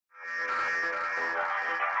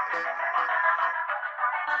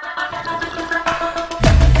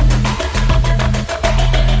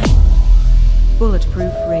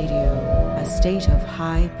Bulletproof Radio, a state of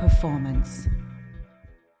high performance.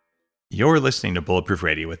 You're listening to Bulletproof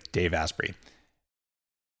Radio with Dave Asprey.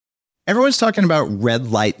 Everyone's talking about red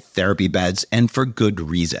light therapy beds, and for good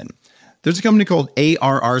reason. There's a company called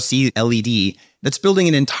ARRC LED that's building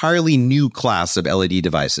an entirely new class of LED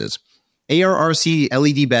devices. ARRC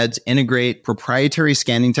LED beds integrate proprietary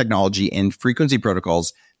scanning technology and frequency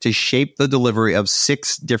protocols to shape the delivery of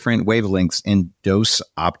 6 different wavelengths in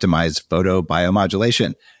dose-optimized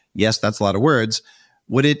photobiomodulation. Yes, that's a lot of words.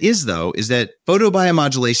 What it is, though, is that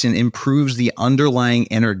photobiomodulation improves the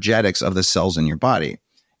underlying energetics of the cells in your body.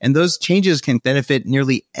 And those changes can benefit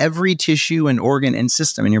nearly every tissue and organ and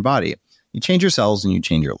system in your body. You change your cells and you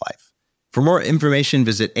change your life. For more information,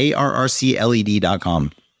 visit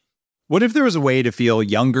arrcled.com. What if there was a way to feel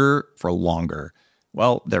younger for longer?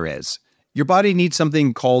 Well, there is. Your body needs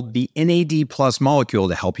something called the NAD+ molecule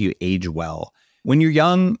to help you age well. When you're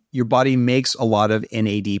young, your body makes a lot of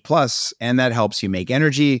NAD+, and that helps you make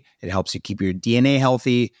energy, it helps you keep your DNA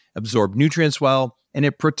healthy, absorb nutrients well, and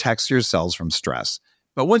it protects your cells from stress.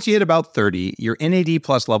 But once you hit about 30, your NAD+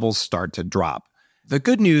 levels start to drop. The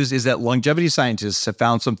good news is that longevity scientists have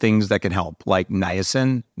found some things that can help, like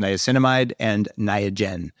niacin, niacinamide, and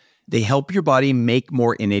Niagen. They help your body make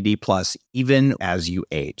more NAD+, even as you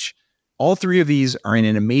age. All 3 of these are in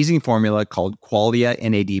an amazing formula called Qualia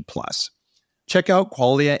NAD+. Check out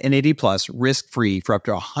Qualia NAD+ risk-free for up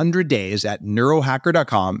to 100 days at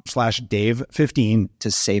neurohacker.com/Dave15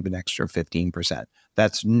 to save an extra 15%.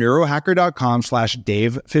 That's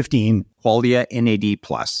neurohacker.com/Dave15, Qualia NAD+.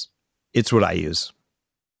 It's what I use.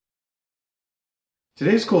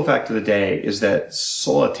 Today's cool fact of the day is that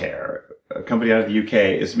Solitaire, a company out of the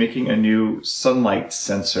UK, is making a new sunlight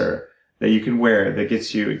sensor that you can wear that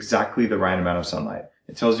gets you exactly the right amount of sunlight.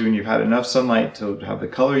 It tells you when you've had enough sunlight to have the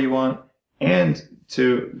color you want and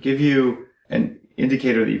to give you an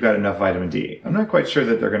indicator that you've got enough vitamin D. I'm not quite sure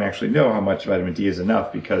that they're going to actually know how much vitamin D is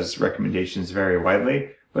enough because recommendations vary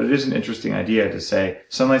widely, but it is an interesting idea to say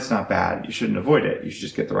sunlight's not bad. You shouldn't avoid it. You should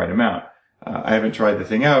just get the right amount. I haven't tried the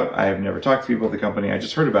thing out. I have never talked to people at the company. I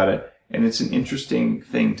just heard about it, and it's an interesting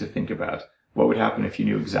thing to think about. What would happen if you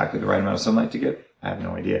knew exactly the right amount of sunlight to get? I have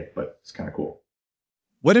no idea, but it's kind of cool.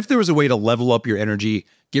 What if there was a way to level up your energy,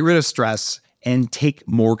 get rid of stress, and take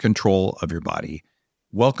more control of your body?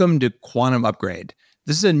 Welcome to Quantum Upgrade.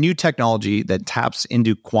 This is a new technology that taps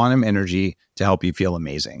into quantum energy to help you feel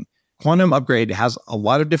amazing. Quantum Upgrade has a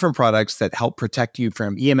lot of different products that help protect you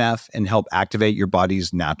from EMF and help activate your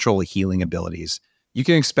body's natural healing abilities. You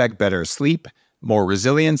can expect better sleep, more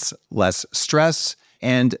resilience, less stress,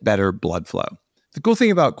 and better blood flow. The cool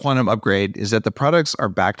thing about Quantum Upgrade is that the products are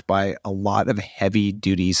backed by a lot of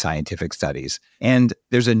heavy-duty scientific studies, and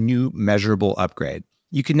there's a new measurable upgrade.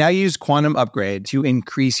 You can now use Quantum Upgrade to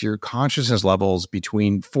increase your consciousness levels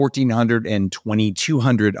between 1400 and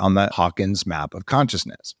 2200 on the Hawkins map of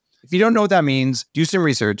consciousness. If you don't know what that means, do some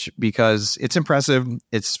research because it's impressive,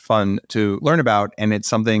 it's fun to learn about, and it's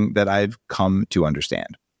something that I've come to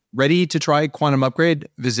understand. Ready to try Quantum Upgrade?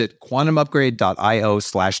 Visit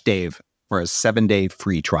quantumupgrade.io/Dave for a 7-day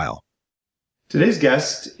free trial. Today's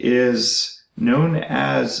guest is known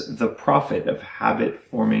as the prophet of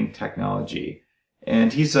habit-forming technology.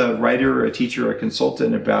 And he's a writer, a teacher, a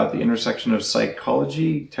consultant about the intersection of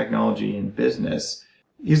psychology, technology, and business.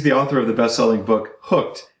 He's the author of the best-selling book,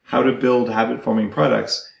 Hooked, How to Build Habit-Forming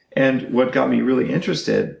Products. And what got me really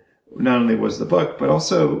interested, not only was the book, but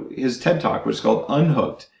also his TED Talk, which is called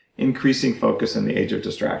Unhooked, Increasing Focus in the Age of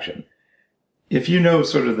Distraction. If you know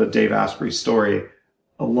sort of the Dave Asprey story,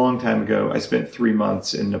 a long time ago, I spent 3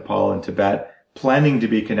 months in Nepal and Tibet planning to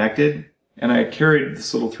be connected. And I carried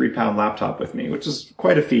this little 3-pound laptop with me, which is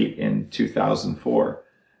quite a feat in 2004.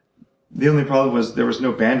 The only problem was there was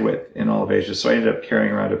no bandwidth in all of Asia, so I ended up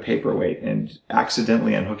carrying around a paperweight and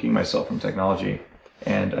accidentally unhooking myself from technology.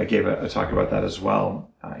 And I gave a talk about that as well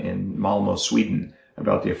in Malmö, Sweden,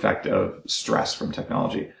 about the effect of stress from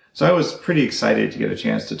technology. So I was pretty excited to get a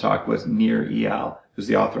chance to talk with Nir Eyal, who's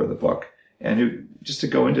the author of the book, and who, just to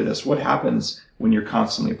go into this, what happens when you're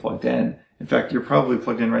constantly plugged in? In fact, you're probably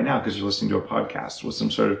plugged in right now because you're listening to a podcast with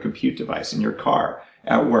some sort of compute device in your car,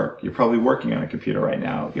 at work. You're probably working on a computer right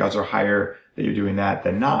now. The odds are higher that you're doing that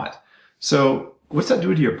than not. So what's that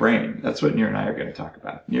doing to your brain? That's what Nir and I are going to talk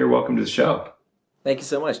about. Nir, welcome to the show. Thank you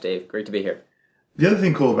so much, Dave. Great to be here. The other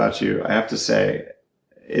thing cool about you, I have to say,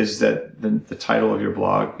 is that the title of your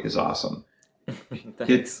blog is awesome.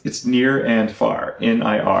 Thanks. It's near and far,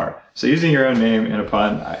 NIR. So using your own name in a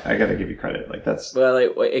pun, I got to give you credit. Like that's Well,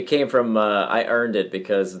 it came from I earned it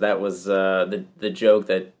because that was the joke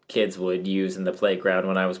that kids would use in the playground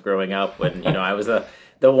when I was growing up. When I was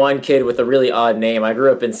the one kid with a really odd name. I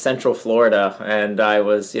grew up in Central Florida, and I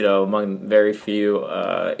was among very few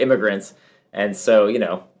immigrants, and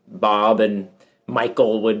so Bob and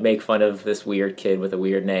Michael would make fun of this weird kid with a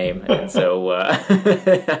weird name, and so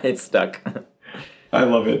it stuck. I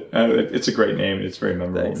love it. It's a great name. It's very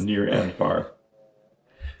memorable, Thanks. near and far.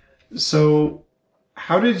 So,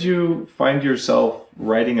 how did you find yourself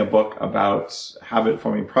writing a book about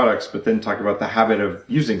habit-forming products, but then talk about the habit of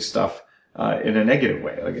using stuff in a negative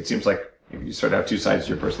way? Like, it seems like you sort of have two sides to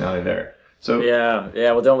your personality there. So Yeah.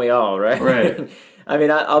 Well, don't we all, right? Right. I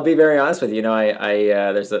mean, I'll be very honest with you.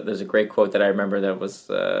 There's a great quote that I remember that was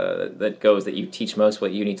that goes that you teach most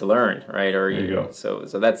what you need to learn, right? Or There you go. So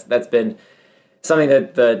that's been something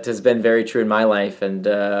that has been very true in my life. And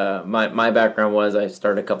my background was I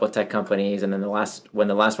started a couple of tech companies, and then when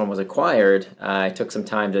the last one was acquired, I took some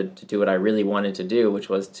time to do what I really wanted to do, which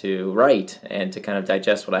was to write and to kind of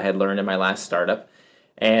digest what I had learned in my last startup.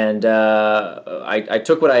 And I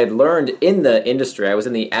took what I had learned in the industry. I was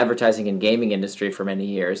in the advertising and gaming industry for many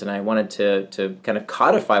years, and I wanted to kind of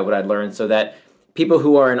codify what I'd learned so that people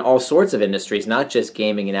who are in all sorts of industries, not just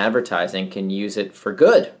gaming and advertising, can use it for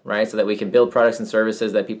good, right? So that we can build products and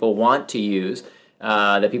services that people want to use,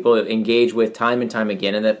 that people engage with time and time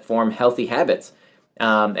again, and that form healthy habits.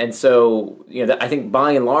 And so, I think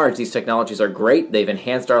by and large, these technologies are great. They've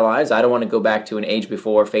enhanced our lives. I don't want to go back to an age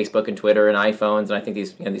before Facebook and Twitter and iPhones, and I think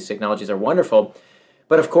these technologies are wonderful.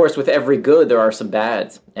 But of course, with every good, there are some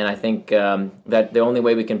bads. And I think that the only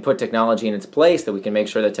way we can put technology in its place, that we can make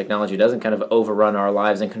sure that technology doesn't kind of overrun our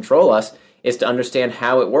lives and control us, is to understand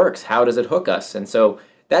how it works. How does it hook us? And so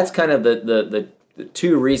that's kind of the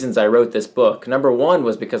two reasons I wrote this book. Number one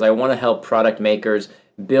was because I want to help product makers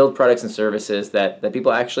build products and services that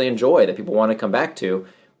people actually enjoy, that people want to come back to.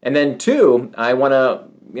 And then two, I want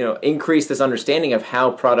to increase this understanding of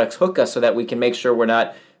how products hook us so that we can make sure we're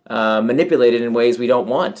not manipulated in ways we don't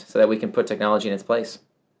want, so that we can put technology in its place.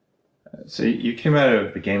 So you came out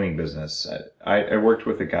of the gaming business. I worked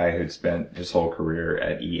with a guy who'd spent his whole career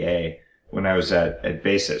at EA. When I was at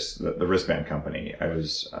Basis, the wristband company, I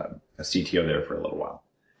was a CTO there for a little while.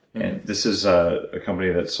 And this is a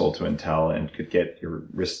company that sold to Intel and could get your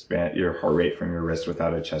wristband, your heart rate from your wrist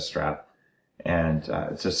without a chest strap. And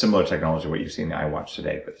it's a similar technology to what you see in the iWatch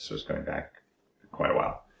today, but this was going back quite a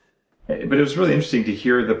while. But it was really interesting to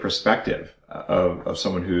hear the perspective of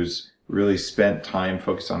someone who's really spent time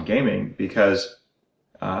focused on gaming, because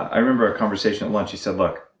I remember a conversation at lunch. He said,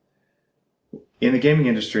 look, in the gaming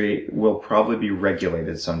industry, we'll probably be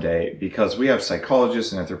regulated someday because we have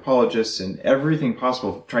psychologists and anthropologists and everything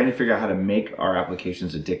possible trying to figure out how to make our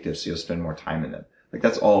applications addictive so you'll spend more time in them. Like,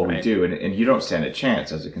 that's all we do. And you don't stand a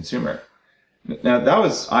chance as a consumer. Now, that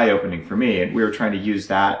was eye-opening for me. And we were trying to use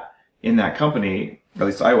that in that company, or at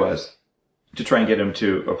least I was, to try and get them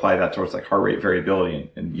to apply that towards like heart rate variability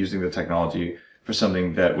and using the technology for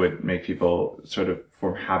something that would make people sort of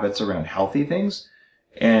form habits around healthy things.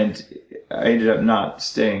 And I ended up not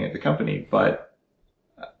staying at the company, but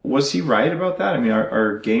was he right about that? I mean,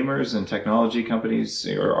 are gamers and technology companies,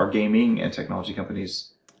 or are gaming and technology companies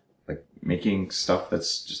like making stuff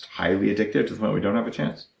that's just highly addictive to the point we don't have a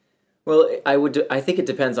chance? Well, I think it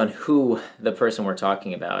depends on who the person we're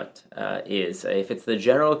talking about is. If it's the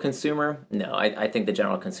general consumer, no, I think the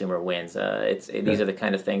general consumer wins. These are the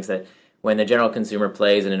kind of things that when the general consumer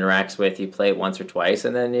plays and interacts with, you play it once or twice,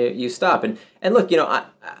 and then you stop. And look,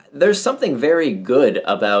 there's something very good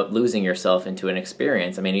about losing yourself into an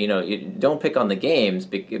experience. I mean, you don't pick on the games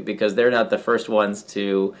because they're not the first ones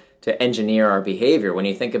to engineer our behavior. When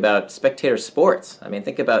you think about spectator sports, I mean,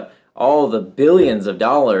 think about all the billions of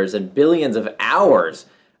dollars and billions of hours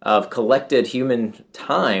of collected human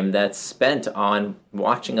time that's spent on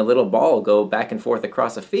watching a little ball go back and forth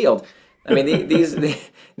across a field. I mean,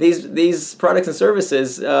 these products and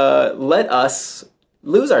services let us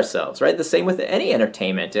lose ourselves, right? The same with any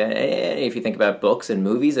entertainment. If you think about books and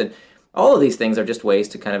movies, and all of these things are just ways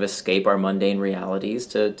to kind of escape our mundane realities,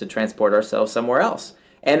 to transport ourselves somewhere else.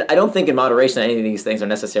 And I don't think in moderation any of these things are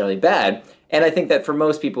necessarily bad. And I think that for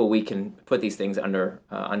most people, we can put these things under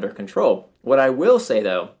control. What I will say,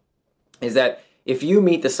 though, is that if you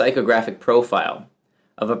meet the psychographic profile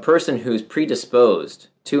of a person who's predisposed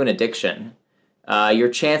to an addiction, your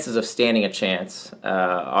chances of standing a chance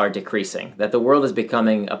are decreasing. That the world is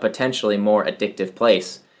becoming a potentially more addictive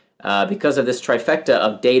place because of this trifecta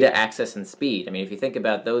of data, access, and speed. I mean, if you think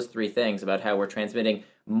about those three things, about how we're transmitting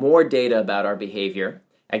more data about our behavior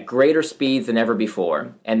at greater speeds than ever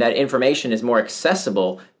before, and that information is more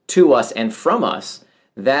accessible to us and from us,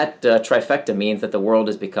 that trifecta means that the world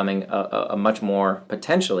is becoming a much more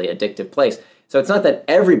potentially addictive place. So it's not that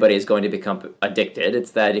everybody is going to become addicted.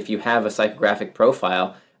 It's that if you have a psychographic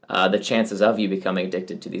profile, the chances of you becoming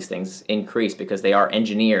addicted to these things increase because they are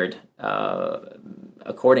engineered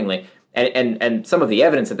accordingly. And some of the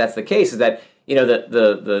evidence that that's the case is that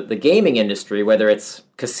the gaming industry, whether it's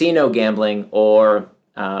casino gambling or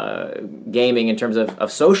gaming in terms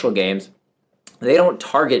of social games, they don't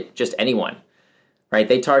target just anyone, right?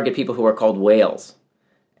 They target people who are called whales.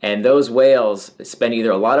 And those whales spend either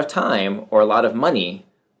a lot of time or a lot of money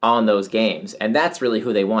on those games. And that's really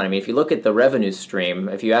who they want. I mean, if you look at the revenue stream,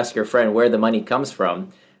 if you ask your friend where the money comes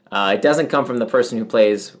from, it doesn't come from the person who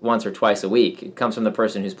plays once or twice a week. It comes from the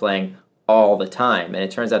person who's playing all the time. And it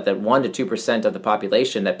turns out that 1% to 2% of the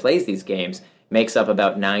population that plays these games makes up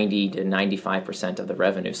about 90 to 95% of the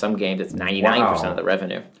revenue. Some games it's 99% of the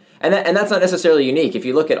revenue. And that's not necessarily unique. If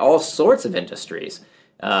you look at all sorts of industries,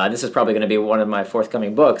 this is probably going to be one of my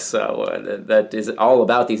forthcoming books that is all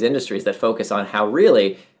about these industries that focus on how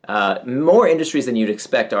really more industries than you'd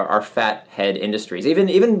expect are fat head industries.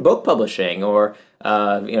 Even book publishing or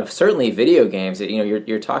certainly video games.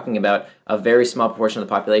 You're talking about a very small proportion of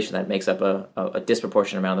the population that makes up a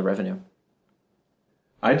disproportionate amount of the revenue.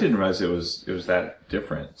 I didn't realize it was that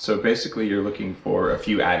different. So basically, you're looking for a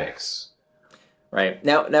few addicts. Right.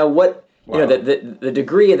 Now what wow. The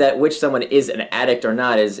degree that which someone is an addict or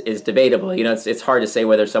not is debatable. It's hard to say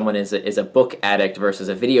whether someone is a book addict versus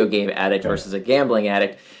a video game addict versus a gambling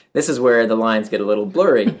addict. This is where the lines get a little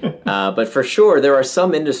blurry. But for sure, there are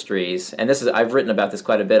some industries, and I've written about this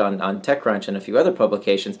quite a bit on TechCrunch and a few other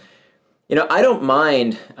publications. I don't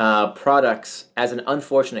mind products as an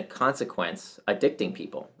unfortunate consequence addicting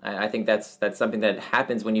people. I think that's something that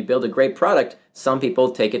happens when you build a great product. Some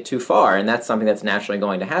people take it too far, and that's something that's naturally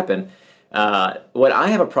going to happen. What I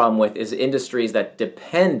have a problem with is industries that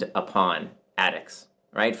depend upon addicts,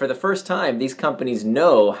 right? For the first time, these companies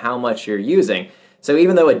know how much you're using. So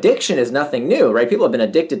even though addiction is nothing new, right? People have been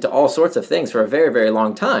addicted to all sorts of things for a very, very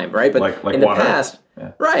long time, right? But like in the water. past,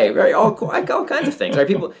 right, all kinds of things, right?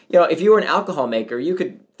 People, if you were an alcohol maker, you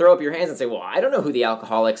could throw up your hands and say, well, I don't know who the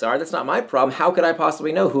alcoholics are. That's not my problem. How could I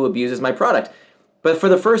possibly know who abuses my product? But for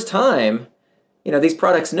the first time, these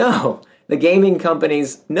products know. The gaming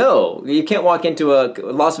companies know. You can't walk into a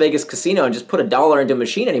Las Vegas casino and just put $1 into a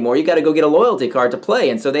machine anymore. You got to go get a loyalty card to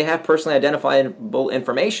play. And so they have personally identifiable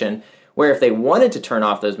information where if they wanted to turn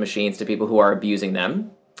off those machines to people who are abusing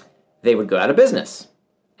them, they would go out of business.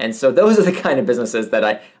 And so those are the kind of businesses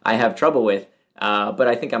that I have trouble with. But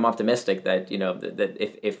I think I'm optimistic that that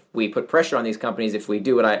if we put pressure on these companies, if we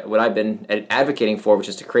do what I've been advocating for, which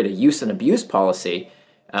is to create a use and abuse policy,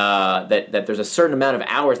 that there's a certain amount of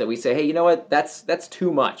hours that we say, hey, you know what, that's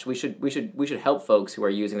too much. We should help folks who are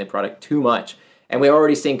using the product too much. And we're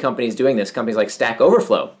already seeing companies doing this. Companies like Stack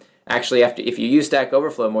Overflow. Actually, if you use Stack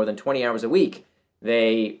Overflow more than 20 hours a week,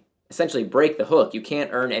 they essentially break the hook. You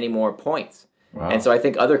can't earn any more points. Wow. And so I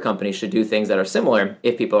think other companies should do things that are similar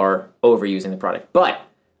if people are overusing the product. But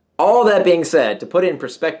all that being said, to put it in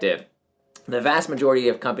perspective, the vast majority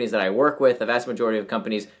of companies that I work with, the vast majority of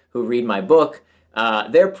companies who read my book,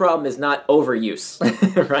 their problem is not overuse,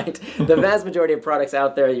 right? The vast majority of products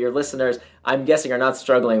out there, your listeners, I'm guessing, are not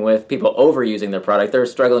struggling with people overusing their product. They're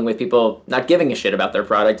struggling with people not giving a shit about their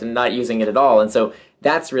product and not using it at all. And so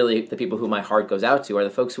that's really the people who my heart goes out to, are the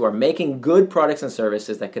folks who are making good products and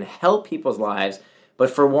services that can help people's lives. But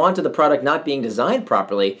for want of the product not being designed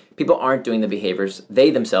properly, people aren't doing the behaviors they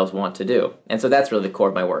themselves want to do. And so that's really the core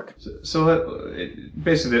of my work. So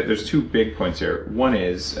basically, there's two big points here. One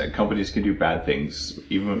is companies can do bad things,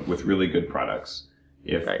 even with really good products,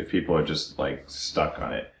 if people are just stuck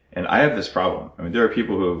on it. And I have this problem. I mean, there are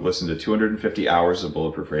people who have listened to 250 hours of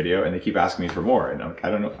Bulletproof Radio, and they keep asking me for more. And I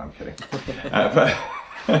don't know. I'm kidding. But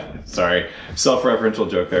sorry,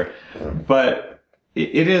 self-referential joke there. But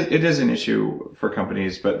it is an issue for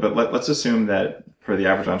companies. But let's assume that for the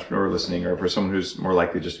average entrepreneur listening, or for someone who's more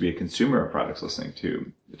likely just to be a consumer of products listening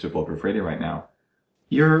to Bulletproof Radio right now,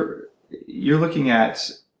 you're looking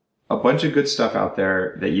at a bunch of good stuff out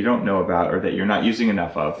there that you don't know about, or that you're not using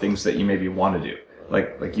enough of, things that you maybe want to do.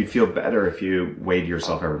 Like you'd feel better if you weighed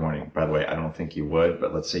yourself every morning. By the way, I don't think you would,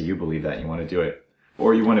 but let's say you believe that and you want to do it.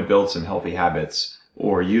 Or you want to build some healthy habits,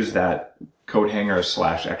 or use that coat hanger /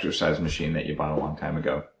 exercise machine that you bought a long time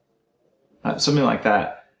ago. Something like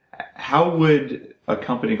that. How would a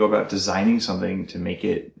company go about designing something to make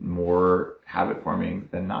it more habit forming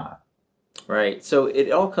than not? Right. So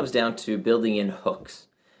it all comes down to building in hooks.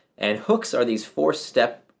 And hooks are these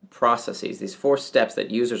 4-step processes, these 4 steps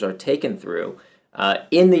that users are taken through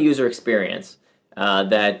in the user experience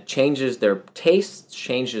that changes their tastes,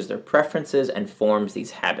 changes their preferences, and forms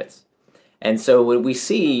these habits. And so what we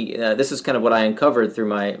see, this is kind of what I uncovered through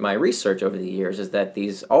my research over the years, is that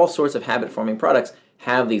these all sorts of habit-forming products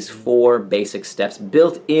have these 4 basic steps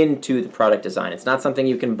built into the product design. It's not something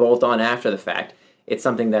you can bolt on after the fact. It's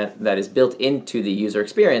something that is built into the user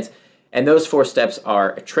experience. And those 4 steps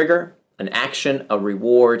are a trigger, an action, a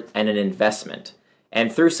reward, and an investment.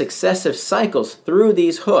 And through successive cycles, through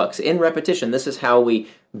these hooks, in repetition, this is how we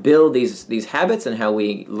build these habits and how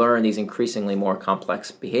we learn these increasingly more complex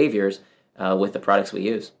behaviors with the products we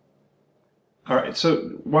use. All right,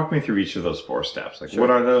 so walk me through each of those 4 steps. Like,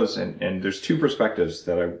 what are those? And there's 2 perspectives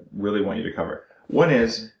that I really want you to cover. One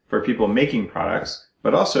is for people making products,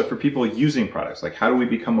 but also for people using products. Like, how do we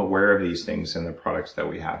become aware of these things in the products that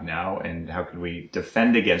we have now? And how can we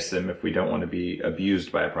defend against them if we don't want to be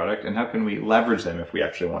abused by a product? And how can we leverage them if we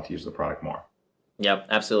actually want to use the product more? Yep,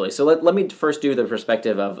 absolutely. So let me first do the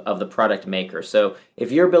perspective of the product maker. So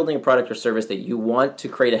if you're building a product or service that you want to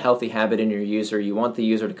create a healthy habit in your user, you want the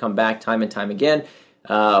user to come back time and time again,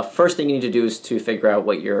 first thing you need to do is to figure out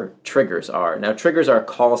what your triggers are. Now, triggers are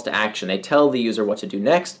calls to action. They tell the user what to do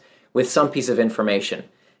next with some piece of information.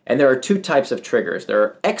 And there are 2 types of triggers. There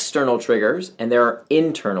are external triggers and there are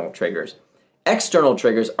internal triggers. External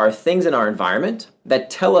triggers are things in our environment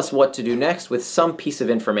that tell us what to do next with some piece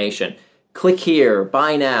of information. Click here,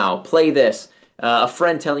 buy now, play this, a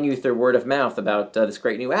friend telling you through word of mouth about this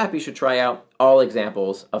great new app you should try out, all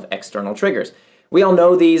examples of external triggers. We all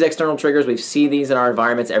know these external triggers, we see these in our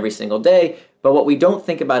environments every single day, but what we don't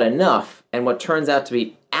think about enough, and what turns out to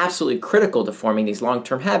be absolutely critical to forming these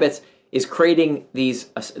long-term habits, is creating these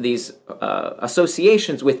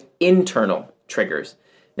associations with internal triggers.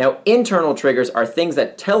 Now, internal triggers are things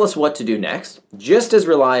that tell us what to do next, just as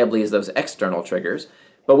reliably as those external triggers,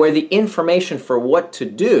 but where the information for what to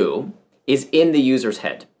do is in the user's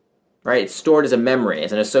head, right? It's stored as a memory,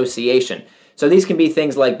 as an association. So these can be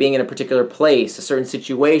things like being in a particular place, a certain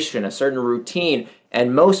situation, a certain routine,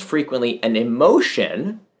 and most frequently an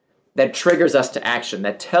emotion that triggers us to action,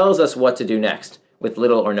 that tells us what to do next with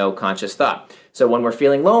little or no conscious thought. So when we're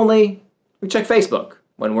feeling lonely, we check Facebook.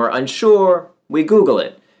 When we're unsure, we Google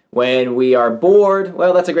it. When we are bored,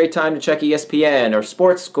 well, that's a great time to check ESPN or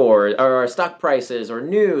sports scores or stock prices or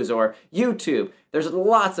news or YouTube. There's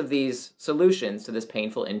lots of these solutions to this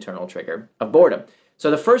painful internal trigger of boredom.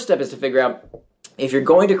 So the first step is to figure out if you're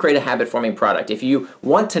going to create a habit-forming product, if you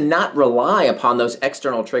want to not rely upon those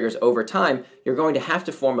external triggers over time, you're going to have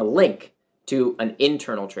to form a link to an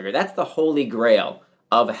internal trigger. That's the holy grail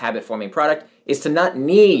of a habit-forming product, is to not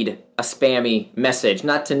need a spammy message,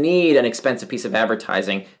 not to need an expensive piece of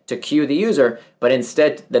advertising to cue the user, but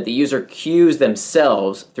instead that the user cues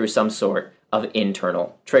themselves through some sort of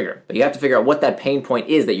internal trigger. But you have to figure out what that pain point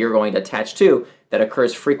is that you're going to attach to that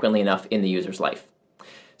occurs frequently enough in the user's life.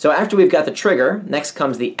 So after we've got the trigger, next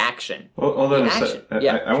comes the action. Well, hold on a second.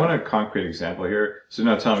 I want a concrete example here. So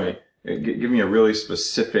now tell me, give me a really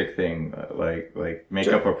specific thing, like make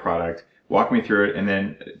up a product. Walk me through it, and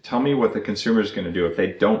then tell me what the consumer is going to do if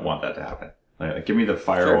they don't want that to happen. Like, give me the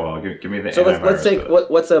firewall. Give me the. So let's take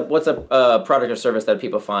what's a product or service that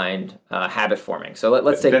people find habit forming. So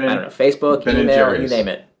let's take I don't know, Facebook, email, you name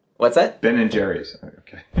it. What's that? Ben and Jerry's.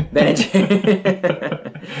 Okay. Ben and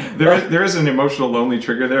Jerry's. there is an emotional lonely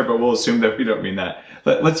trigger there, but we'll assume that we don't mean that.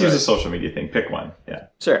 Let's use a social media thing. Pick one. Yeah.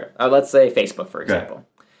 Sure. Let's say Facebook, for example. Okay.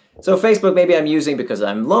 So Facebook, maybe I'm using because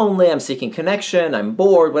I'm lonely, I'm seeking connection, I'm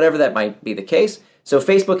bored, whatever that might be the case. So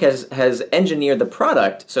Facebook has engineered the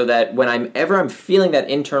product so that whenever I'm feeling that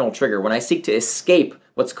internal trigger, when I seek to escape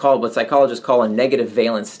what psychologists call a negative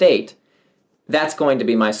valence state, that's going to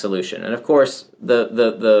be my solution. And of course,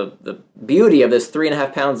 the beauty of this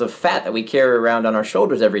 3.5 pounds of fat that we carry around on our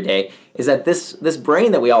shoulders every day is that this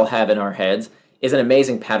brain that we all have in our heads is an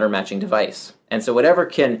amazing pattern matching device. And so whatever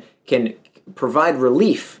can provide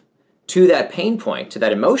relief to that pain point, to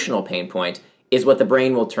that emotional pain point, is what the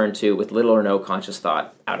brain will turn to with little or no conscious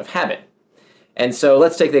thought out of habit. And so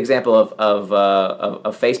let's take the example of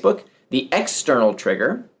Facebook. The external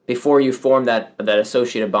trigger, before you form that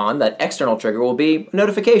associated bond, that external trigger will be a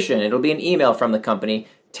notification. It'll be an email from the company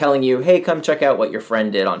telling you, hey, come check out what your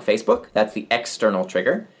friend did on Facebook. That's the external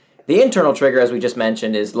trigger. The internal trigger, as we just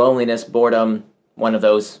mentioned, is loneliness, boredom, one of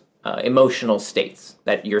those emotional states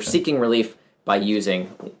that you're seeking relief by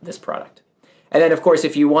using this product. And then, of course,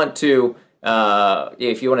 if you want to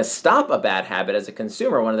stop a bad habit as a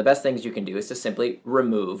consumer, one of the best things you can do is to simply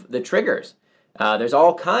remove the triggers. There's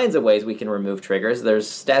all kinds of ways we can remove triggers. There's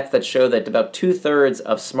stats that show that about 2/3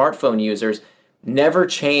 of smartphone users never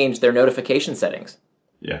change their notification settings.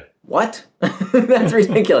 Yeah. What? That's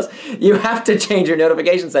ridiculous. You have to change your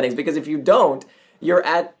notification settings, because if you don't, you're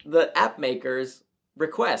at the app maker's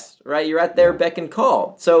request, right? You're at their beck and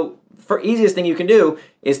call. So for easiest thing you can do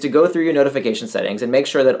is to go through your notification settings and make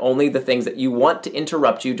sure that only the things that you want to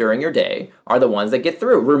interrupt you during your day are the ones that get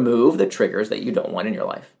through. Remove the triggers that you don't want in your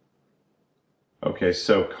life. Okay,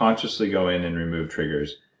 so consciously go in and remove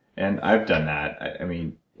triggers. And I've done that. I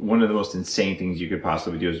mean, one of the most insane things you could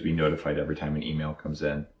possibly do is be notified every time an email comes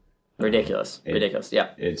in. Ridiculous. Ridiculous, yeah.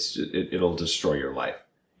 It'll destroy your life.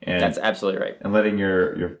 And that's absolutely right. And letting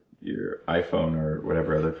your iPhone or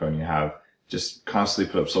whatever other phone you have just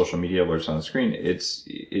constantly put up social media alerts on the screen,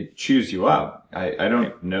 it chews you up. I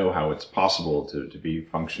don't know how it's possible to be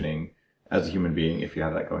functioning as a human being if you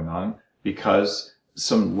have that going on, because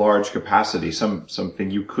some large capacity, something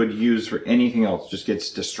you could use for anything else just gets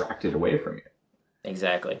distracted away from you.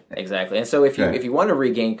 Exactly. And so if you want to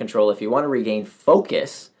regain control, if you want to regain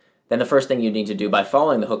focus, then the first thing you need to do by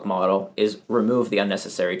following the hook model is remove the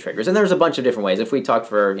unnecessary triggers. And there's a bunch of different ways. If we talk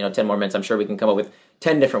for 10 more minutes, I'm sure we can come up with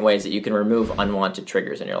 10 different ways that you can remove unwanted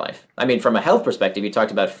triggers in your life. I mean, from a health perspective, you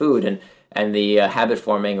talked about food and the habit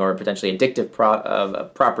forming or potentially addictive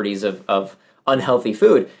properties of unhealthy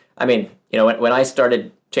food. I mean, when I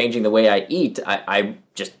started changing the way I eat, I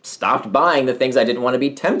just stopped buying the things I didn't want to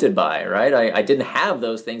be tempted by, right? I didn't have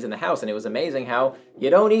those things in the house, and it was amazing how you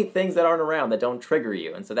don't eat things that aren't around, that don't trigger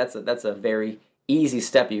you. And so that's a very easy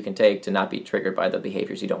step you can take to not be triggered by the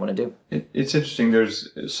behaviors you don't want to do. It's interesting. There's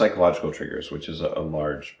psychological triggers, which is a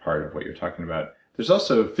large part of what you're talking about. There's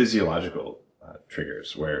also physiological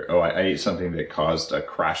triggers where, I ate something that caused a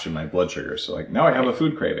crash in my blood sugar. So like now I have a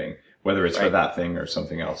food craving, whether it's for that thing or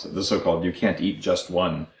something else. The so-called you can't eat just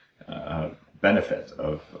one benefit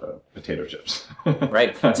of potato chips.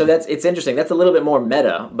 Right. So it's interesting. That's a little bit more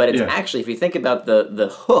meta, but it's actually, if you think about the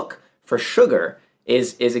hook for sugar,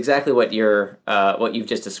 is exactly what you've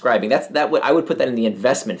just describing. What I would put that in the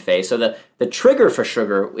investment phase. So the trigger for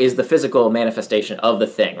sugar is the physical manifestation of the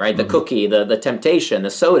thing, right? The cookie, the temptation, the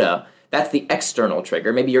soda. That's the external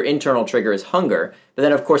trigger. Maybe your internal trigger is hunger. But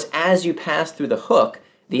then, of course, as you pass through the hook,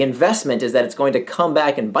 the investment is that it's going to come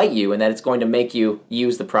back and bite you, and that it's going to make you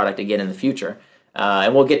use the product again in the future.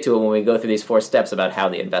 And we'll get to it when we go through these 4 steps about how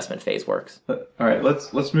the investment phase works. All right,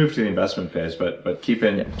 let's move to the investment phase, but keep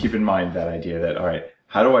in mind that idea that, all right,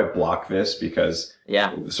 how do I block this? Because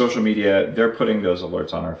social media, they're putting those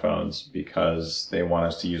alerts on our phones because they want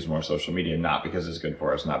us to use more social media, not because it's good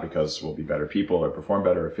for us, not because we'll be better people or perform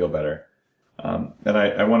better or feel better. And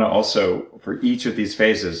I want to also, for each of these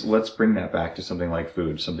phases, let's bring that back to something like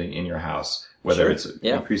food, something in your house, whether it's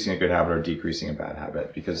increasing a good habit or decreasing a bad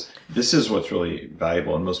habit, because this is what's really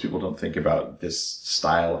valuable. And most people don't think about this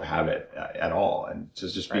style of habit at all. And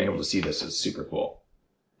just being able to see this is super cool.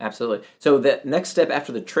 Absolutely. So the next step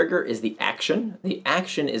after the trigger is the action. The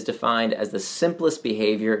action is defined as the simplest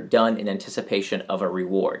behavior done in anticipation of a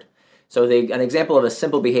reward. So an example of a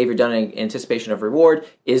simple behavior done in anticipation of reward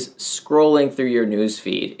is scrolling through your news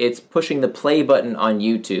feed. It's pushing the play button on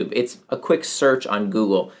YouTube. It's a quick search on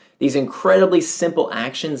Google. These incredibly simple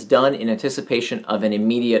actions done in anticipation of an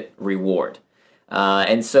immediate reward.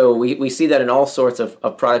 And so we see that in all sorts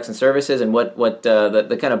of products and services, and what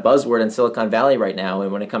the kind of buzzword in Silicon Valley right now,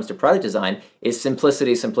 and when it comes to product design, is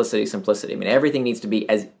simplicity, simplicity, simplicity. I mean, everything needs to be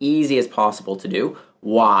as easy as possible to do.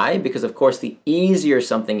 Why? Because, of course, the easier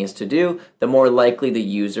something is to do, the more likely the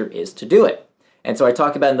user is to do it. And so I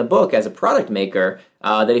talk about in the book, as a product maker,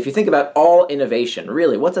 that if you think about all innovation,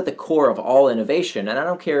 really, what's at the core of all innovation, and I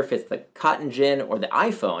don't care if it's the cotton gin or the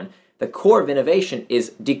iPhone, the core of innovation is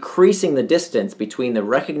decreasing the distance between the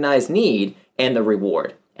recognized need and the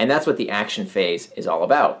reward. And that's what the action phase is all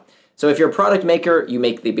about. So if you're a product maker, you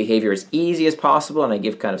make the behavior as easy as possible, and I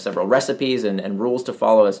give kind of several recipes and rules to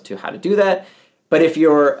follow as to how to do that. But if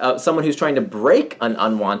you're someone who's trying to break an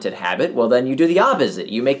unwanted habit, well, then you do the opposite.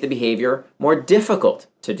 You make the behavior more difficult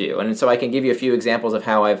to do. And so I can give you a few examples of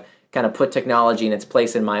how I've kind of put technology in its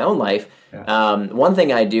place in my own life. Yeah. One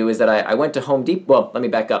thing I do is that I went to Home Depot. Well, let me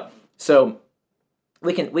back up. So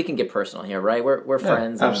we can get personal here, right? We're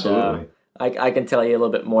friends. Absolutely. And, I can tell you a little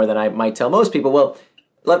bit more than I might tell most people. Well,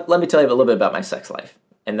 let me tell you a little bit about my sex life.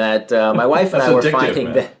 And that my wife and I were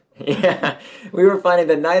finding we were finding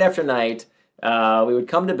that night after night, we would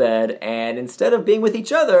come to bed, and instead of being with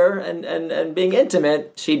each other and being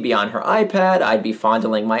intimate, she'd be on her iPad, I'd be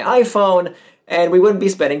fondling my iPhone, and we wouldn't be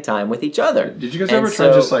spending time with each other. Did you guys ever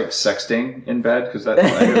try just like sexting in bed? Because I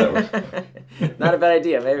hear that was not a bad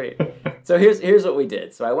idea, maybe. So here's what we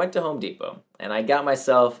did. So I went to Home Depot and I got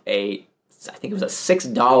myself I think it was a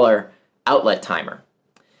 $6 outlet timer.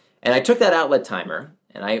 And I took that outlet timer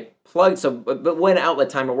and I plugged, but when outlet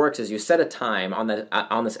timer works is you set a time on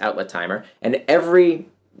this outlet timer, and every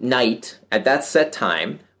night at that set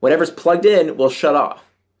time, whatever's plugged in will shut off.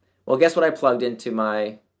 Well, guess what I plugged into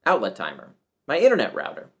my outlet timer? My internet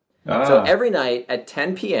router. So every night at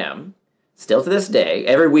 10 p.m., still to this day,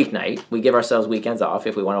 every weeknight, we give ourselves weekends off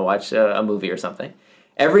if we want to watch a movie or something.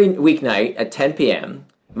 Every weeknight at 10 p.m.,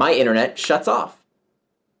 my internet shuts off,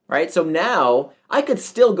 right? So now I could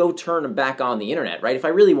still go turn back on the internet, right? If I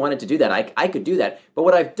really wanted to do that, I could do that. But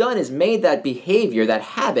what I've done is made that behavior, that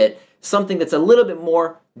habit, something that's a little bit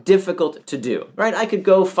more difficult to do, right? I could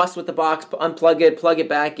go fuss with the box, unplug it, plug it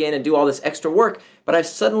back in, and do all this extra work, but I've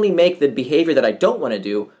suddenly make the behavior that I don't want to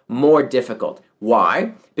do more difficult.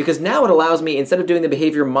 Why? Because now it allows me, instead of doing the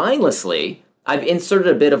behavior mindlessly, I've inserted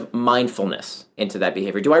a bit of mindfulness into that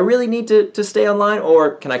behavior. Do I really need to stay online,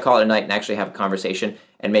 or can I call it a night and actually have a conversation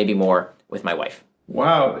and maybe more with my wife?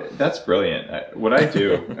 Wow, that's brilliant. What I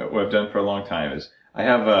do, what I've done for a long time is I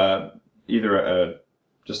have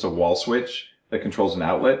just a wall switch that controls an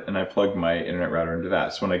outlet, and I plug my internet router into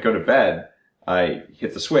that. So when I go to bed, I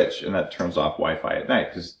hit the switch, and that turns off Wi-Fi at night,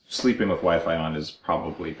 because sleeping with Wi-Fi on is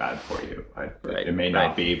probably bad for you. It may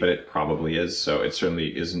not be, but it probably is, so it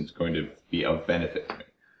certainly isn't going to be of benefit to me.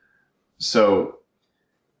 So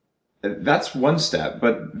that's one step,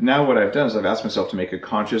 but now what I've done is I've asked myself to make a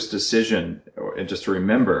conscious decision and just to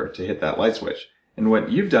remember to hit that light switch. And what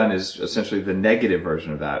you've done is essentially the negative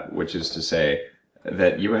version of that, which is to say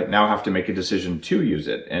that you now have to make a decision to use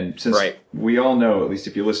it. And since we all know, at least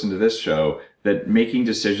if you listen to this show, that making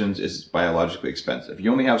decisions is biologically expensive.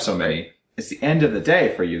 You only have so many. It's the end of the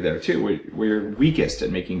day for you there too, where you're weakest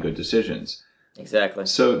at making good decisions. Exactly.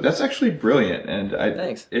 So that's actually brilliant. And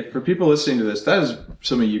Thanks. For people listening to this, that is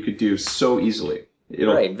something you could do so easily.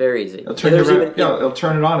 Very easy. It'll turn it'll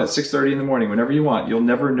turn it on at 6:30 in the morning whenever you want. You'll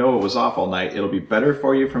never know it was off all night. It'll be better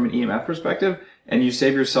for you from an EMF perspective, and you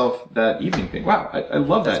save yourself that evening thing. Wow, I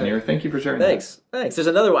love that, Nir. Thank you for sharing that. Thanks. There's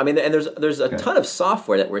another one. I mean, and there's a ton of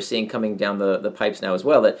software that we're seeing coming down the pipes now as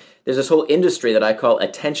well. That there's this whole industry that I call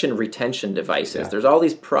attention retention devices. Yeah. There's all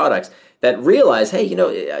these products that realize, hey,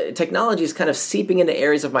 technology is kind of seeping into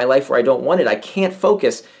areas of my life where I don't want it. I can't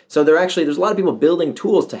focus. So there's a lot of people building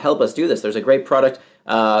tools to help us do this. There's a great product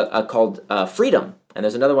called Freedom, and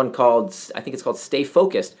there's another one called, I think it's called Stay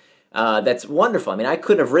Focused. That's wonderful. I mean, I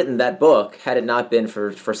couldn't have written that book had it not been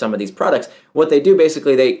for some of these products. What they do,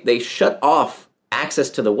 basically, they shut off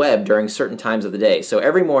access to the web during certain times of the day. So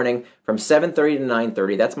every morning from 7:30 to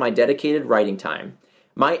 9:30, that's my dedicated writing time.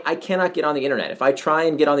 I cannot get on the internet. If I try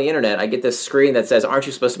and get on the internet, I get this screen that says, aren't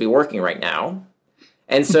you supposed to be working right now?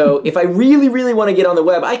 And so if I really, really want to get on the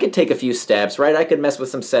web, I could take a few steps, right? I could mess with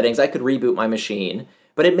some settings. I could reboot my machine.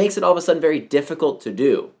 But it makes it all of a sudden very difficult to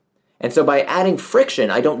do. And so by adding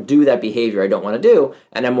friction, I don't do that behavior I don't want to do,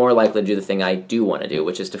 and I'm more likely to do the thing I do want to do,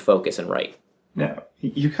 which is to focus and write. Now,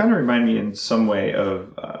 you kind of remind me in some way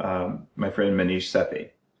of my friend Manish Sethi.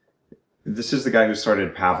 This is the guy who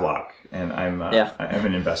started Pavlok, and I'm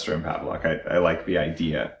an investor in Pavlok. I like the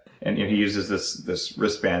idea. And he uses this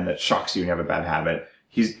wristband that shocks you when you have a bad habit.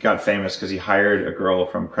 He got famous because he hired a girl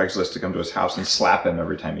from Craigslist to come to his house and slap him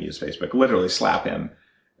every time he used Facebook. Literally slap him.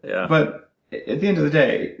 Yeah. But at the end of the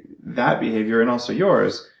day, that behavior and also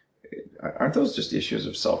yours, aren't those just issues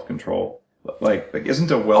of self-control? Like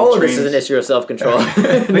isn't a well-trained... All of this is an issue of self-control.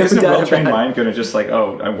 Isn't a well-trained mind going to just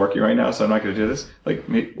I'm working right now, so I'm not going to do this?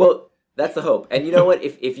 Well, that's the hope. And you know what?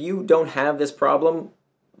 If you don't have this problem,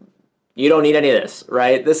 you don't need any of this,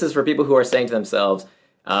 right? This is for people who are saying to themselves,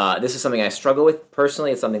 this is something I struggle with.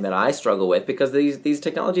 Personally, it's something that I struggle with because these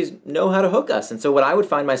technologies know how to hook us. And so what I would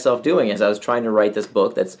find myself doing as I was trying to write this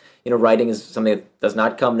book, that's, writing is something that does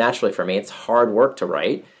not come naturally for me. It's hard work to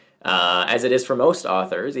write, as it is for most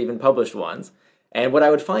authors, even published ones. And what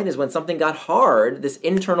I would find is when something got hard, this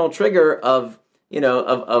internal trigger of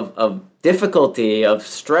difficulty, of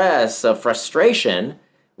stress, of frustration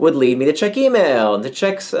would lead me to check email and to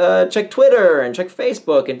check Twitter and check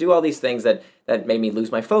Facebook and do all these things that made me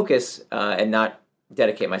lose my focus and not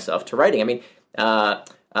dedicate myself to writing. I mean,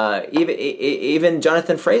 even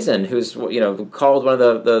Jonathan Franzen, who's called one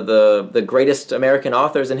of the greatest American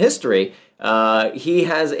authors in history, he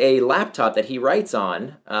has a laptop that he writes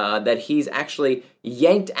on that he's actually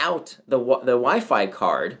yanked out the Wi-Fi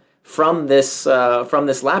card from this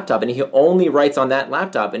laptop, and he only writes on that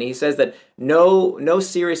laptop. And he says that no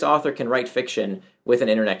serious author can write fiction with an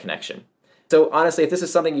internet connection. So honestly, if this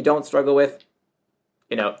is something you don't struggle with,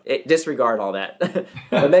 disregard all that.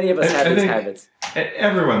 But many of us have these habits.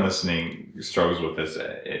 Everyone listening struggles with this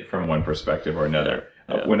from one perspective or another.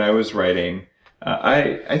 When I was writing,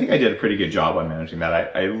 I think I did a pretty good job on managing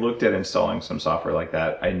that. I looked at installing some software like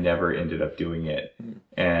that. I never ended up doing it.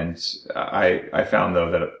 And I found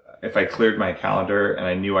though that if I cleared my calendar and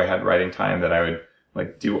I knew I had writing time, that I would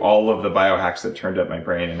like do all of the biohacks that turned up my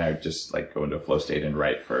brain, and I would just like go into a flow state and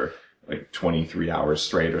write for like 23 hours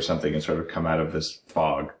straight or something and sort of come out of this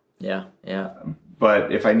fog. Yeah.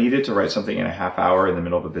 But if I needed to write something in a half hour in the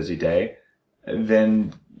middle of a busy day,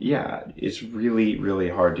 then yeah, it's really, really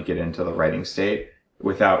hard to get into the writing state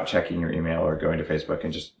without checking your email or going to Facebook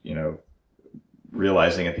and just,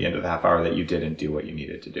 realizing at the end of the half hour that you didn't do what you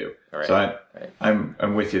needed to do. Right. So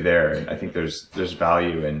I'm with you there. And I think there's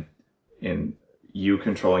value in you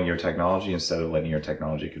controlling your technology instead of letting your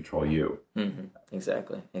technology control you. Mm-hmm.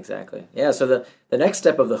 Exactly. Yeah. So the next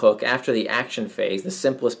step of the hook after the action phase, the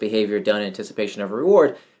simplest behavior done in anticipation of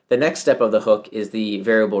reward, the next step of the hook is the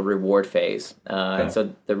variable reward phase. And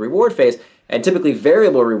so the reward phase, and typically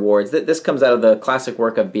variable rewards, this comes out of the classic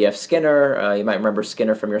work of B.F. Skinner. You might remember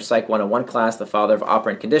Skinner from your Psych 101 class, the father of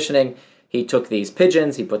operant conditioning. He took these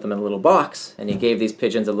pigeons, he put them in a little box, and he gave these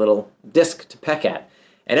pigeons a little disc to peck at.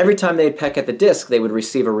 And every time they'd peck at the disc, they would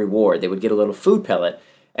receive a reward. They would get a little food pellet.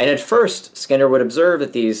 And at first, Skinner would observe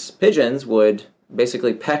that these pigeons would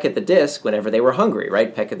basically peck at the disc whenever they were hungry,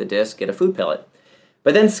 right? Peck at the disc, get a food pellet.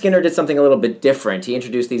 But then Skinner did something a little bit different. He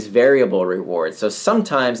introduced these variable rewards. So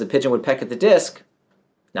sometimes the pigeon would peck at the disc,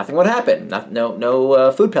 nothing would happen.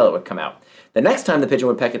 No food pellet would come out. The next time the pigeon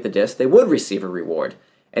would peck at the disc, they would receive a reward.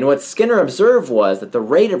 And what Skinner observed was that the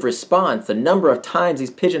rate of response, the number of times these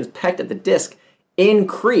pigeons pecked at the disc,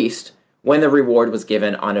 increased when the reward was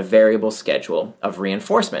given on a variable schedule of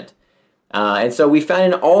reinforcement. And so we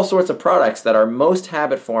found in all sorts of products that are most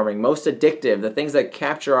habit-forming, most addictive, the things that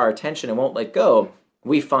capture our attention and won't let go,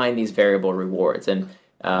 we find these variable rewards. And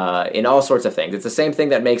in all sorts of things. It's the same thing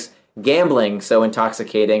that makes gambling so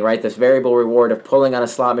intoxicating, right? This variable reward of pulling on a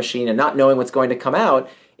slot machine and not knowing what's going to come out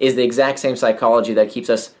is the exact same psychology that keeps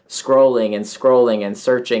us scrolling and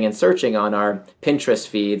searching on our Pinterest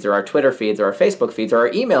feeds or our Twitter feeds or our Facebook feeds or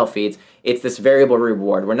our email feeds. It's this variable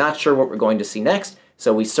reward. We're not sure what we're going to see next,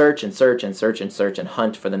 so we search and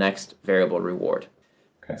hunt for the next variable reward.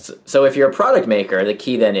 Okay. So if you're a product maker, the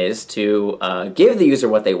key then is to give the user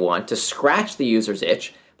what they want, to scratch the user's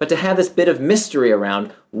itch, but to have this bit of mystery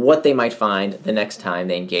around what they might find the next time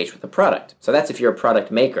they engage with the product. So that's if you're a product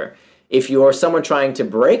maker. If you're someone trying to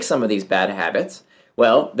break some of these bad habits,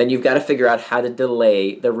 well, then you've got to figure out how to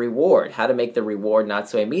delay the reward, how to make the reward not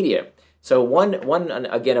so immediate. So one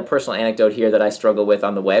again, a personal anecdote here that I struggle with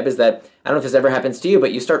on the web is that, I don't know if this ever happens to you,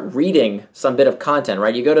 but you start reading some bit of content,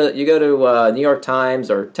 right? You go to New York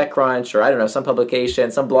Times or TechCrunch or I don't know, some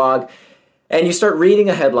publication, some blog, and you start reading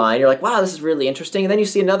a headline. You're like, wow, this is really interesting. And then you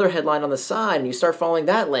see another headline on the side, and you start following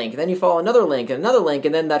that link, and then you follow another link, and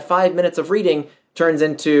then that 5 minutes of reading turns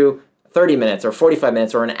into 30 minutes or 45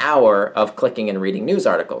 minutes or an hour of clicking and reading news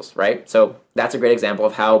articles, right? So that's a great example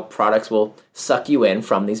of how products will suck you in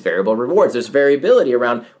from these variable rewards. There's variability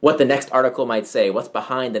around what the next article might say, what's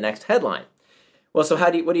behind the next headline. Well, so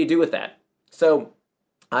what do you do with that? So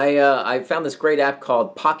I found this great app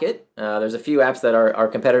called Pocket. There's a few apps that are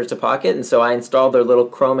competitors to Pocket, and so I installed their little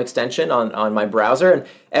Chrome extension on my browser, and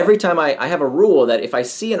every time I have a rule that if I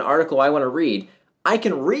see an article I want to read, I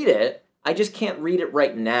can read it, I just can't read it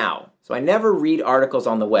right now. So I never read articles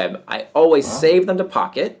on the web. I always save them to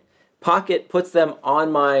Pocket. Pocket puts them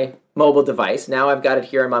on my mobile device. Now I've got it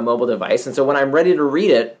here on my mobile device. And so when I'm ready to read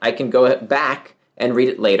it, I can go back and read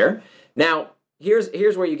it later. Now,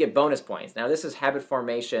 here's where you get bonus points. Now, this is habit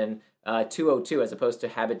formation 202 as opposed to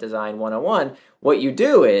habit design 101. What you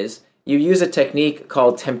do is you use a technique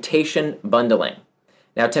called temptation bundling.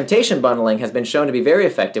 Now, temptation bundling has been shown to be very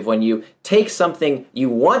effective when you take something you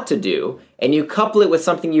want to do and you couple it with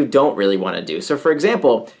something you don't really want to do. So, for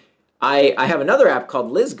example, I have another app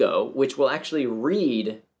called LizGo, which will actually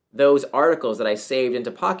read those articles that I saved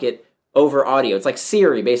into Pocket over audio. It's like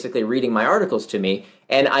Siri basically reading my articles to me,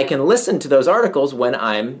 and I can listen to those articles when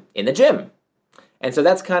I'm in the gym. And so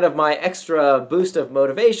that's kind of my extra boost of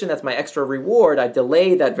motivation. That's my extra reward. I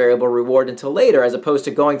delay that variable reward until later, as opposed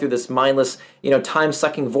to going through this mindless,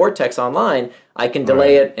 time-sucking vortex online. I can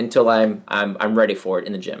delay it until I'm ready for it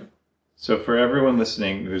in the gym. So for everyone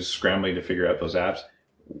listening who's scrambling to figure out those apps,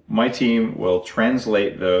 my team will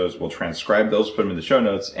translate those, will transcribe those, put them in the show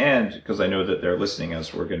notes, and because I know that they're listening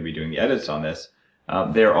as we're going to be doing the edits on this,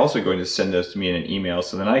 they're also going to send those to me in an email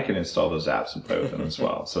so then I can install those apps and play with them as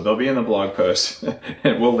well. So they'll be in the blog post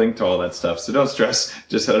and we'll link to all that stuff. So don't stress.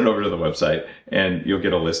 Just head on over to the website and you'll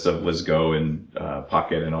get a list of LizGo and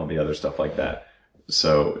Pocket and all the other stuff like that.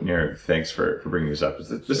 So, Nir, thanks for bringing this up.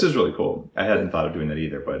 This is really cool. I hadn't thought of doing that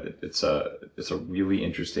either, but it's a really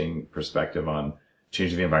interesting perspective on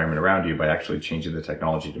changing the environment around you by actually changing the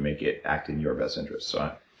technology to make it act in your best interest.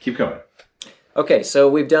 So keep going. Okay, so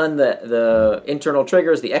we've done the internal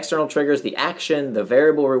triggers, the external triggers, the action, the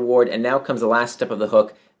variable reward, and now comes the last step of the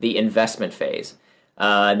hook, the investment phase.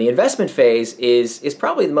 And the investment phase is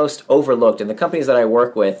probably the most overlooked. In the companies that I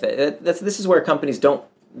work with, this is where companies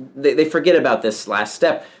they forget about this last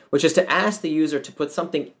step, which is to ask the user to put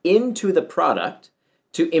something into the product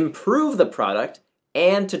to improve the product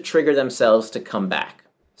and to trigger themselves to come back.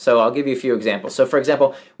 So I'll give you a few examples. So for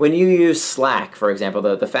example, when you use Slack, for example,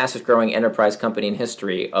 the fastest growing enterprise company in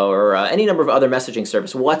history, or any number of other messaging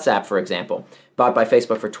service, WhatsApp, for example, bought by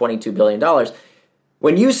Facebook for $22 billion,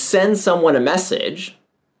 when you send someone a message,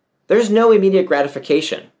 there's no immediate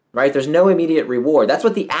gratification, right? There's no immediate reward. That's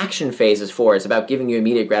what the action phase is for. It's about giving you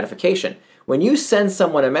immediate gratification. When you send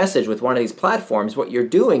someone a message with one of these platforms, what you're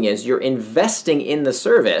doing is you're investing in the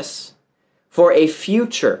service for a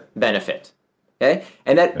future benefit. Okay?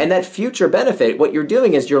 And that future benefit, what you're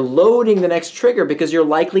doing is you're loading the next trigger because you're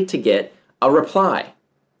likely to get a reply.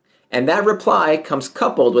 And that reply comes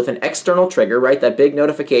coupled with an external trigger, right? That big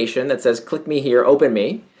notification that says, click me here, open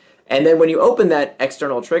me. And then when you open that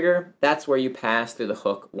external trigger, that's where you pass through the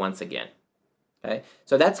hook once again. Okay?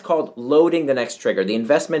 So that's called loading the next trigger. The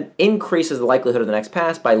investment increases the likelihood of the next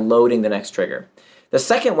pass by loading the next trigger. The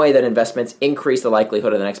second way that investments increase the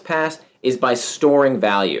likelihood of the next pass is by storing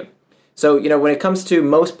value. So, when it comes to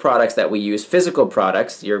most products that we use, physical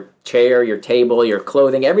products, your chair, your table, your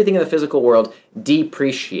clothing, everything in the physical world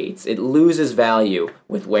depreciates. It loses value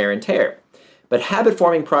with wear and tear. But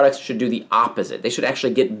habit-forming products should do the opposite. They should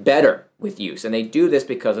actually get better with use. And they do this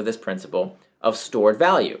because of this principle of stored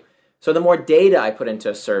value. So the more data I put into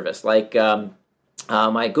a service, like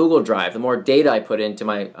my Google Drive, the more data I put into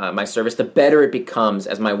my service, the better it becomes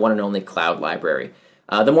as my one and only cloud library.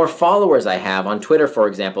 The more followers I have on Twitter, for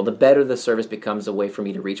example, the better the service becomes a way for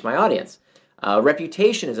me to reach my audience.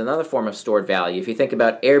 Reputation is another form of stored value. If you think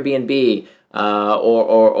about Airbnb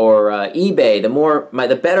or eBay,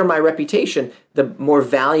 the better my reputation, the more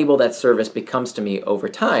valuable that service becomes to me over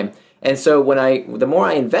time. And so the more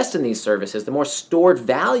I invest in these services, the more stored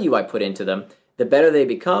value I put into them, the better they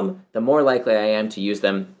become, the more likely I am to use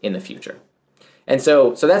them in the future. And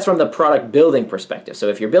so that's from the product building perspective. So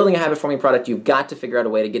if you're building a habit-forming product, you've got to figure out a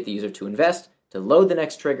way to get the user to invest, to load the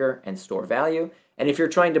next trigger, and store value. And if you're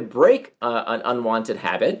trying to break an unwanted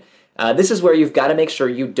habit, this is where you've got to make sure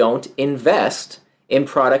you don't invest in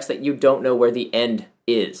products that you don't know where the end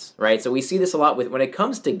is, right? So we see this a lot when it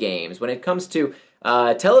comes to games, when it comes to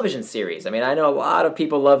television series. I mean, I know a lot of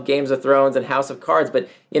people love Games of Thrones and House of Cards, but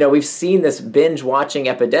we've seen this binge-watching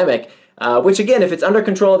epidemic. Which again, if it's under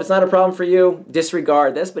control, if it's not a problem for you,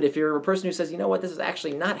 disregard this. But if you're a person who says, this is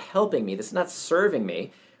actually not helping me, this is not serving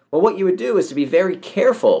me, well, what you would do is to be very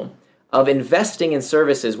careful of investing in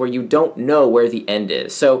services where you don't know where the end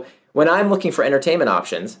is. So when I'm looking for entertainment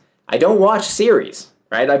options, I don't watch series,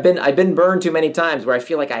 right? I've been burned too many times where I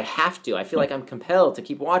feel like I have to. I feel like I'm compelled to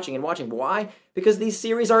keep watching and watching. Why? Because these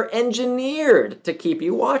series are engineered to keep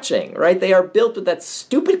you watching, right? They are built with that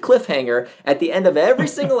stupid cliffhanger at the end of every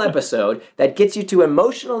single episode that gets you to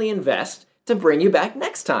emotionally invest to bring you back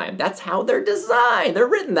next time. That's how they're designed. They're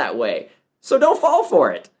written that way. So don't fall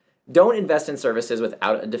for it. Don't invest in services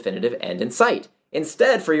without a definitive end in sight.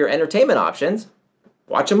 Instead, for your entertainment options,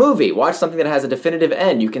 watch a movie. Watch something that has a definitive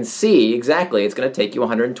end. You can see exactly it's going to take you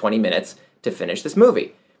 120 minutes to finish this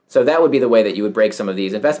movie. So that would be the way that you would break some of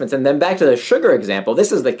these investments. And then back to the sugar example,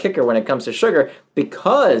 this is the kicker when it comes to sugar.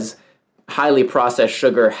 Because highly processed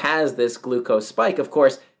sugar has this glucose spike, of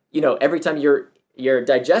course, every time you're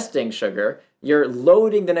digesting sugar, you're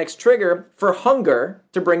loading the next trigger for hunger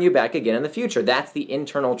to bring you back again in the future. That's the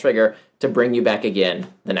internal trigger to bring you back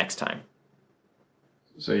again the next time.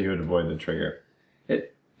 So you would avoid the trigger.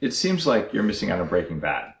 It seems like you're missing out on Breaking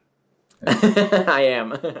Bad. I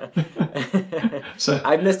am. So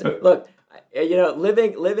I've missed it. Look,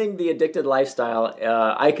 living the addicted lifestyle,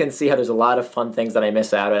 I can see how there's a lot of fun things that I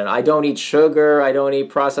miss out on. I don't eat sugar. I don't eat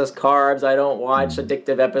processed carbs. I don't watch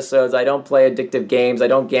addictive episodes. I don't play addictive games. I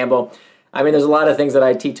don't gamble. I mean, there's a lot of things that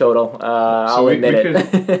I teetotal. I'll admit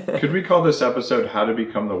it. Could we call this episode "How to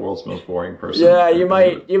Become the World's Most Boring Person"? Yeah, you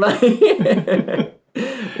might.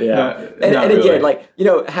 Yeah, and again,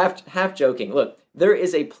 really. Half joking. Look, there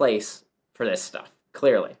is a place for this stuff.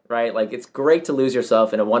 Clearly, right? Like, it's great to lose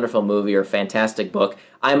yourself in a wonderful movie or a fantastic book.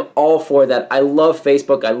 I'm all for that. I love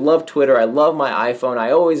Facebook. I love Twitter. I love my iPhone.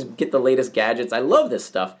 I always get the latest gadgets. I love this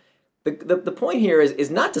stuff. The point here is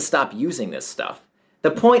not to stop using this stuff.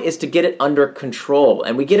 The point is to get it under control,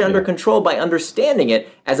 and we get it under control by understanding it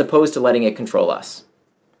as opposed to letting it control us.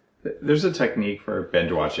 There's a technique for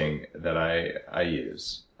binge watching that I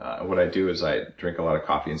use. What I do is I drink a lot of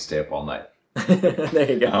coffee and stay up all night.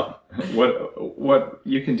 There you go. What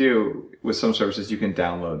you can do with some services, you can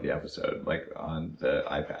download the episode, like on the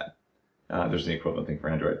iPad. There's an equivalent thing for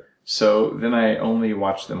Android. So then I only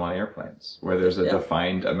watch them on airplanes, where there's a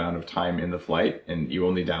defined amount of time in the flight, and you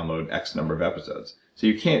only download X number of episodes. So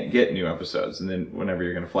you can't get new episodes, and then whenever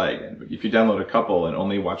you're going to fly again. But if you download a couple and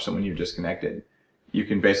only watch them when you're disconnected, you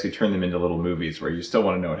can basically turn them into little movies where you still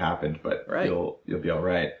want to know what happened, but you'll be all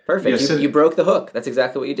right. Perfect. You broke the hook. That's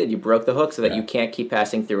exactly what you did. You broke the hook so that you can't keep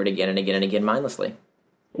passing through it again and again and again mindlessly.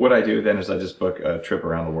 What I do then is I just book a trip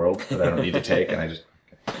around the world that I don't need to take, and I just...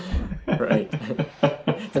 Right.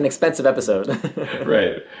 It's an expensive episode.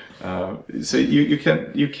 Right. So you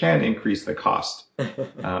can increase the cost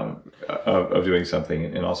of doing something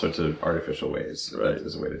in all sorts of artificial ways. Right.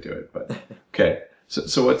 Is a way to do it. But okay.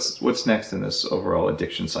 So what's next in this overall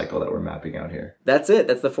addiction cycle that we're mapping out here? That's it.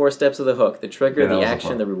 That's the 4 steps of the hook: the trigger, the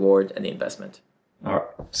action, the reward, and the investment. All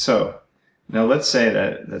right. So now let's say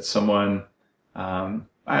that someone,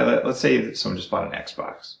 let's say that someone just bought an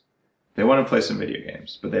Xbox. They want to play some video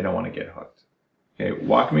games, but they don't want to get hooked. Okay,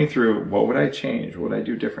 walk me through, what would I change? What would I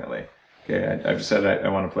do differently? Okay, I've said I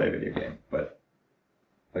want to play a video game, but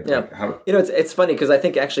how? It's funny because I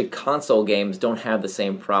think actually console games don't have the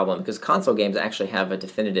same problem, because console games actually have a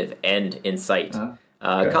definitive end in sight.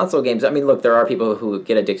 Console games, I mean, look, there are people who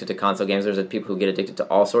get addicted to console games. There's people who get addicted to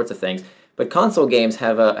all sorts of things, but console games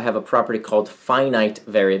have a property called finite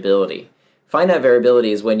variability. Finite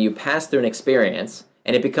variability is when you pass through an experience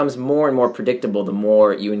and it becomes more and more predictable the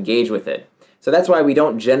more you engage with it. So that's why we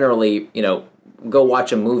don't generally, go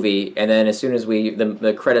watch a movie and then as soon as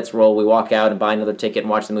the credits roll, we walk out and buy another ticket and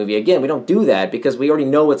watch the movie again. We don't do that because we already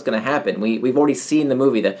know what's going to happen. We've already seen the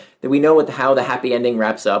movie, that we know how the happy ending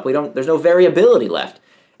wraps up. There's no variability left.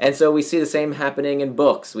 And so we see the same happening in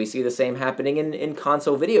books. We see the same happening in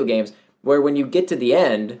console video games, where when you get to the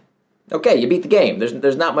end, okay, you beat the game.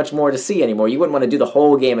 There's not much more to see anymore. You wouldn't want to do the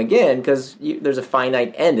whole game again because there's a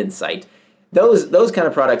finite end in sight. Those kind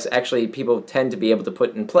of products actually people tend to be able to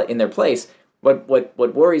put in their place. What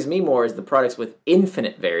worries me more is the products with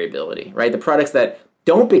infinite variability, right? The products that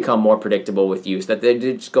don't become more predictable with use, that they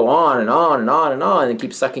just go on and on and on and on and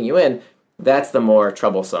keep sucking you in. That's the more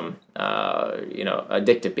troublesome,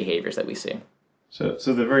 addictive behaviors that we see. So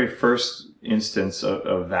the very first instance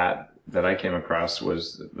of that I came across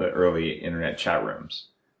was the early internet chat rooms.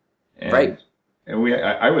 And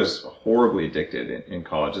I was horribly addicted in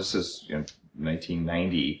college. This is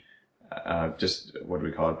 1990. Just what do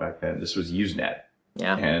we call it back then? This was Usenet.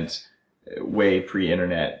 Yeah. And way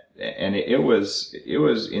pre-internet, and it was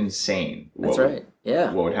insane. That's right.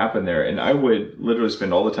 Yeah. What would happen there? And I would literally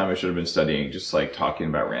spend all the time I should have been studying just like talking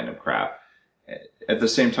about random crap. At the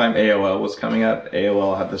same time, AOL was coming up.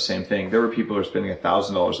 AOL had the same thing. There were people who were spending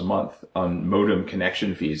 $1,000 a month on modem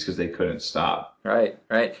connection fees because they couldn't stop. Right.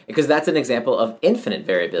 Because that's an example of infinite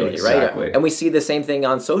variability, exactly. Right? And we see the same thing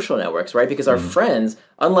on social networks, right? Because our friends,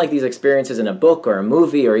 unlike these experiences in a book or a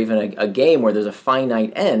movie or even a game where there's a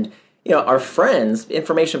finite end, our friends,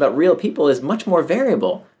 information about real people is much more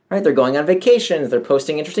variable. Right? They're going on vacations, they're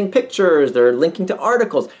posting interesting pictures, they're linking to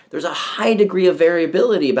articles. There's a high degree of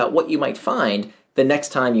variability about what you might find the next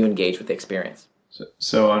time you engage with the experience.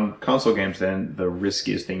 So on console games, then, the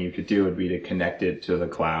riskiest thing you could do would be to connect it to the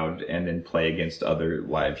cloud and then play against other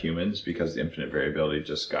live humans, because the infinite variability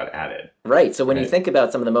just got added. Right. So when you think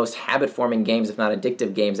about some of the most habit-forming games, if not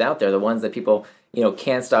addictive games out there, the ones that people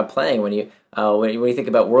can't stop playing, when you think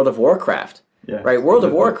about World of Warcraft. Yeah. Right, World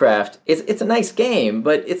of Warcraft, it's a nice game,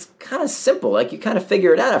 but it's kind of simple. Like, you kind of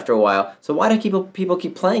figure it out after a while. So why do people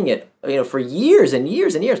keep playing it, for years and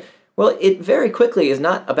years and years? Well, it very quickly is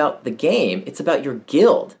not about the game. It's about your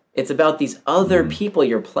guild. It's about these other people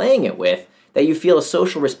you're playing it with that you feel a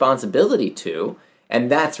social responsibility to,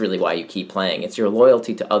 and that's really why you keep playing. It's your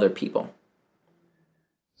loyalty to other people.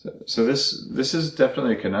 So this is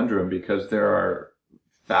definitely a conundrum, because there are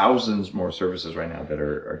thousands more services right now that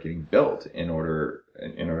are getting built in order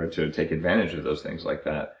to take advantage of those things like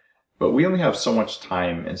that. But we only have so much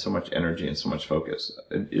time and so much energy and so much focus.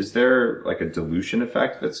 Is there like a dilution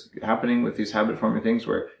effect that's happening with these habit-forming things,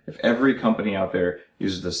 where if every company out there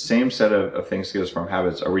uses the same set of things to get us from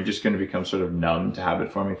habits, are we just going to become sort of numb to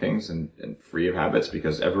habit-forming things and free of habits,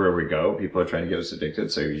 because everywhere we go, people are trying to get us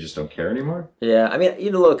addicted, so you just don't care anymore? Yeah, I mean,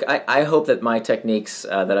 look, I hope that my techniques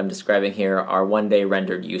that I'm describing here are one day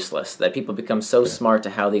rendered useless, that people become so smart to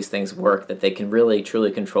how these things work that they can really, truly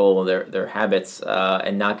control their habits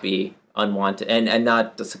and not be unwanted and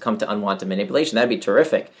not to succumb to unwanted manipulation. That'd be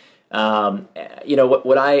terrific.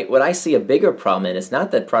 What I see a bigger problem in is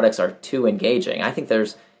not that products are too engaging. I think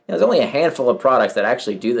there's only a handful of products that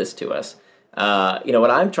actually do this to us.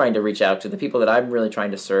 What I'm trying to reach out to, the people that I'm really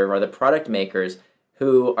trying to serve, are the product makers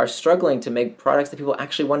who are struggling to make products that people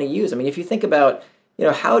actually want to use. I mean, if you think about,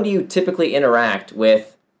 how do you typically interact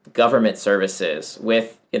with government services,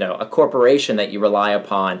 with, a corporation that you rely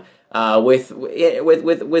upon,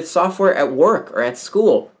 with software at work or at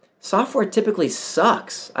school? Software typically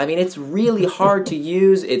sucks. I mean, it's really hard to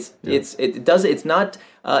use. It's not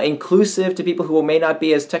inclusive to people who may not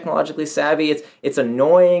be as technologically savvy. It's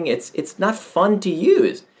annoying. It's not fun to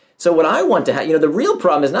use. So what I want to have, the real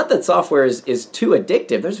problem is not that software is too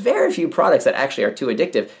addictive. There's very few products that actually are too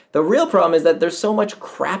addictive. The real problem is that there's so much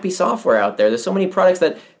crappy software out there. There's so many products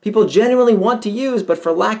that people genuinely want to use, but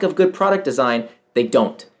for lack of good product design, they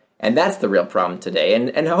don't. And that's the real problem today.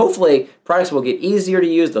 And hopefully products will get easier to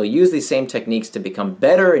use. They'll use these same techniques to become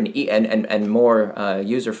better and more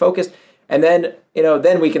user focused. And then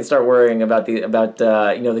then we can start worrying about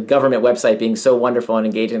the government website being so wonderful and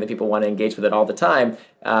engaging that people want to engage with it all the time.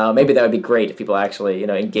 Maybe that would be great if people actually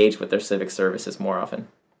engage with their civic services more often.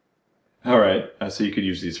 All right, so you could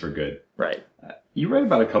use these for good. Right. You write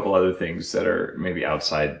about a couple other things that are maybe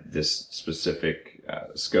outside this specific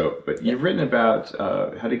scope, but you've written about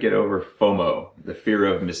how to get over FOMO, the fear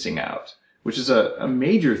of missing out, which is a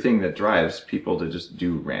major thing that drives people to just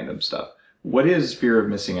do random stuff. What is fear of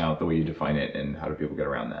missing out, the way you define it, and how do people get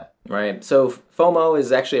around that? Right. So FOMO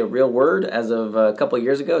is actually a real word as of a couple of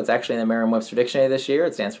years ago. It's actually in the Merriam-Webster Dictionary this year.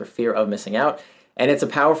 It stands for fear of missing out. And it's a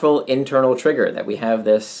powerful internal trigger that we have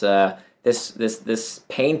this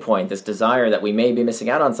pain point, this desire that we may be missing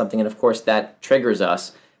out on something. And of course, that triggers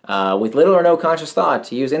us with little or no conscious thought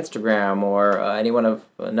to use Instagram or any one of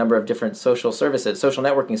a number of different social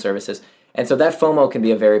networking services. And so that FOMO can be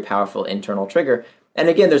a very powerful internal trigger. And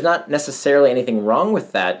again, there's not necessarily anything wrong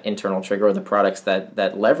with that internal trigger or the products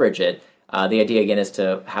that leverage it. The idea again is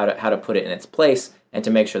to how to put it in its place and to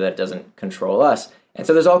make sure that it doesn't control us. And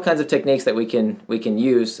so there's all kinds of techniques that we can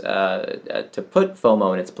use to put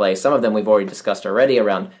FOMO in its place. Some of them we've already discussed already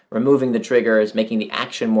around removing the triggers, making the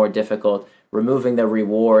action more difficult, removing the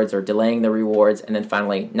rewards or delaying the rewards, and then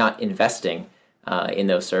finally not investing in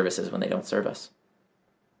those services when they don't serve us.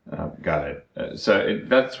 Got it. So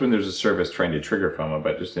that's when there's a service trying to trigger FOMO,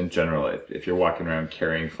 but just in general, if you're walking around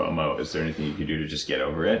carrying FOMO, is there anything you can do to just get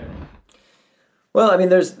over it? Well, I mean,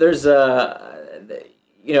 there's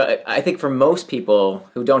I think for most people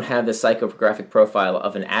who don't have the psychographic profile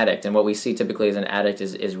of an addict, and what we see typically as an addict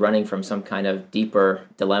is running from some kind of deeper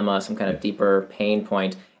dilemma, some kind of deeper pain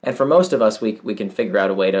point. And for most of us, we can figure out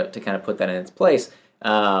a way to kind of put that in its place.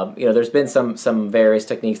 There's been some various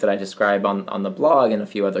techniques that I describe on the blog, and a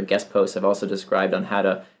few other guest posts I've also described on how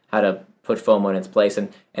to put FOMO in its place.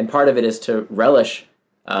 And part of it is to relish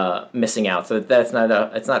missing out. So it's not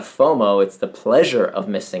FOMO, it's the pleasure of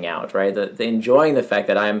missing out, right? The enjoying the fact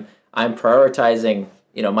that I'm prioritizing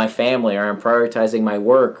my family, or I'm prioritizing my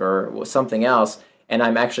work or something else, and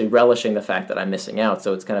I'm actually relishing the fact that I'm missing out.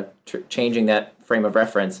 So it's kind of changing that frame of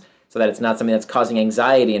reference so that it's not something that's causing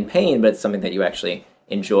anxiety and pain, but it's something that you actually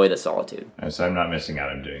enjoy the solitude. So I'm not missing out,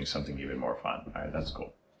 I'm doing something even more fun. All right, that's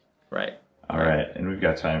cool. Right. All right, and we've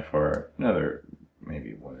got time for another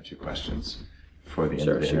maybe one or two questions for the end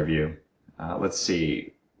of the interview. Let's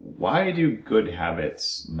see. Why do good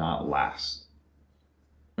habits not last?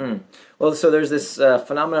 Well, so there's this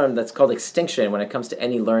phenomenon that's called extinction when it comes to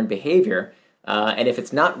any learned behavior. And if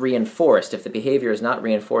it's not reinforced, if the behavior is not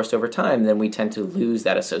reinforced over time, then we tend to lose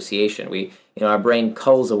that association. Our brain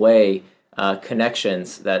culls away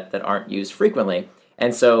connections that aren't used frequently.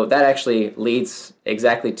 And so that actually leads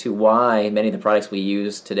exactly to why many of the products we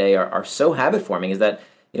use today are so habit-forming, is that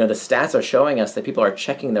the stats are showing us that people are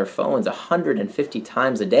checking their phones 150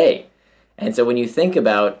 times a day. And so when you think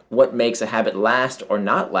about what makes a habit last or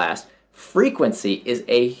not last, frequency is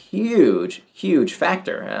a huge, huge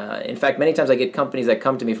factor. In fact, many times I get companies that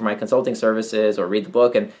come to me for my consulting services or read the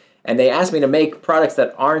book, and they ask me to make products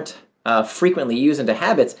that aren't frequently used into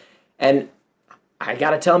habits, and I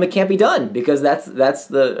got to tell them it can't be done, because that's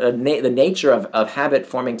the nature of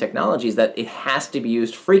habit-forming technologies, that it has to be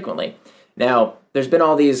used frequently. Now, there's been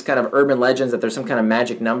all these kind of urban legends that there's some kind of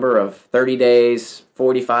magic number of 30 days,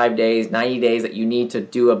 45 days, 90 days that you need to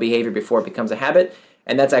do a behavior before it becomes a habit.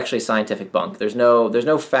 And that's actually scientific bunk. There's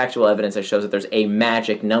no factual evidence that shows that there's a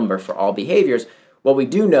magic number for all behaviors. What we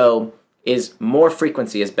do know is more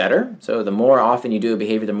frequency is better. So the more often you do a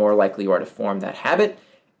behavior, the more likely you are to form that habit.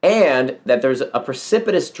 And that there's a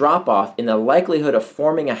precipitous drop-off in the likelihood of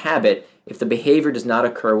forming a habit if the behavior does not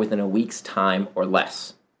occur within a week's time or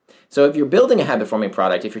less. So if you're building a habit-forming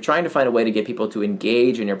product, if you're trying to find a way to get people to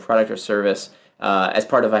engage in your product or service as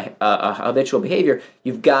part of a habitual behavior,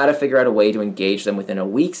 you've got to figure out a way to engage them within a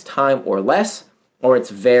week's time or less, or it's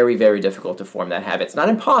very, very difficult to form that habit. It's not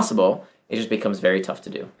impossible. It just becomes very tough to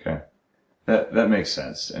do. Okay. That makes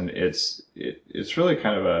sense. And it's really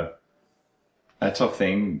kind of a tough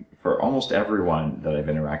thing for almost everyone that I've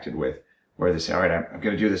interacted with, where they say, all right, I'm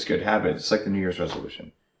going to do this good habit. It's like the New Year's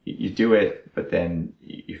resolution. You do it, but then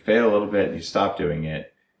you fail a little bit and you stop doing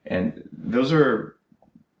it. And those are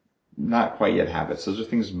not quite yet habits. Those are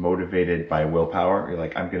things motivated by willpower. You're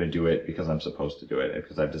like, I'm going to do it because I'm supposed to do it,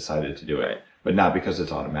 because I've decided to do it, Right. but not because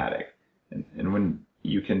it's automatic. And when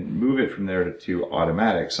you can move it from there to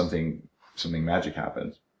automatic, something magic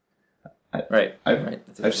happens. Right.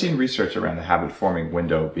 I've seen research around the habit forming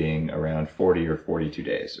window being around 40 or 42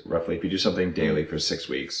 days. Roughly, if you do something daily for 6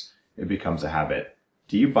 weeks, it becomes a habit.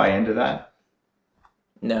 Do you buy into that?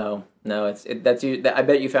 No, that's you. I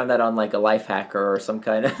bet you found that on like a life hacker or some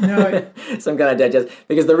kind of some kind of digest.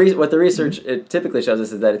 Because what the research it typically shows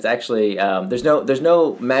us is that it's actually there's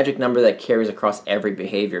no magic number that carries across every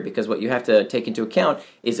behavior, because what you have to take into account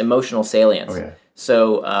is emotional salience. Oh, yeah.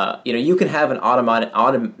 So you can have an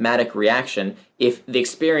automatic reaction if the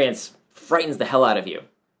experience frightens the hell out of you.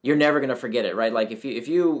 You're never going to forget it, right? Like if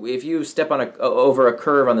you step on over a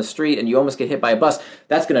curve on the street and you almost get hit by a bus,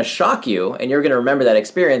 that's going to shock you, and you're going to remember that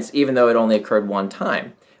experience even though it only occurred one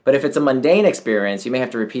time. But if it's a mundane experience, you may have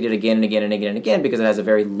to repeat it again and again and again and again because it has a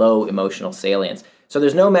very low emotional salience. So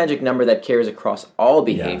there's no magic number that carries across all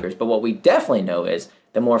behaviors. Yeah. But what we definitely know is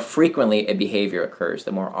the more frequently a behavior occurs,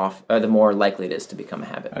 the more likely it is to become a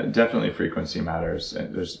habit. Definitely, frequency matters.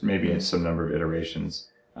 There's maybe some number of iterations.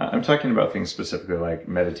 I'm talking about things specifically like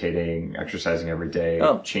meditating, exercising every day,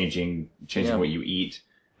 changing what you eat.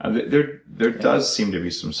 There does seem to be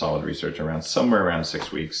some solid research around somewhere around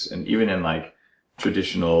 6 weeks, and even in like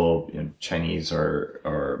traditional Chinese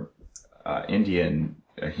or Indian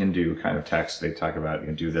Hindu kind of texts, they talk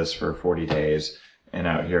about do this for 40 days, and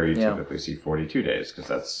out here you typically see 42 days because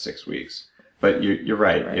that's 6 weeks. But you're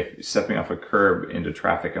right. If stepping off a curb into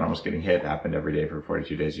traffic and almost getting hit happened every day for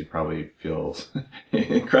 42 days, you'd probably feel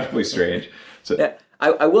incredibly strange. So, yeah,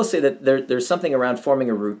 I will say that there's something around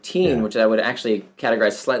forming a routine, which I would actually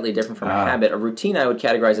categorize slightly different from a habit. A routine I would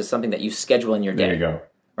categorize as something that you schedule in your day. There you go.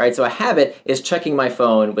 Right? So a habit is checking my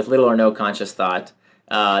phone with little or no conscious thought.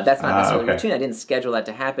 That's not necessarily a routine. I didn't schedule that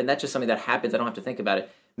to happen. That's just something that happens. I don't have to think about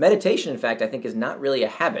it. Meditation, in fact, I think is not really a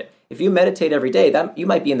habit. If you meditate every day, that you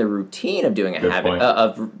might be in the routine of doing a Good habit.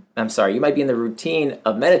 point. You might be in the routine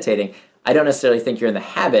of meditating. I don't necessarily think you're in the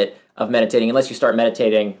habit of meditating unless you start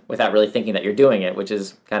meditating without really thinking that you're doing it, which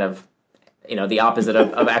is kind of the opposite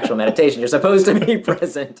of actual meditation. You're supposed to be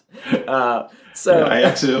present. I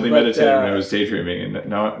accidentally meditated when I was daydreaming, and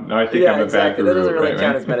now I think I'm a bad guru. That doesn't really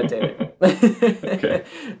count as meditating. Okay.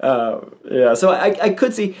 So I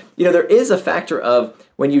could see, there is a factor of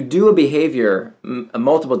when you do a behavior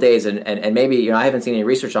multiple days, and maybe, I haven't seen any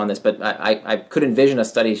research on this, but I could envision a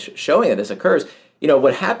study showing that this occurs.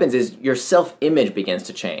 What happens is your self-image begins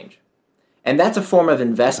to change. And that's a form of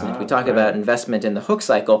investment. We talk about investment in the hook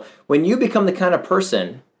cycle. When you become the kind of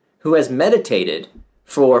person who has meditated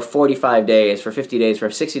for 45 days, for 50 days, for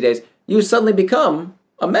 60 days, you suddenly become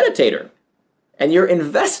a meditator. And you're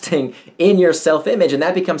investing in your self-image, and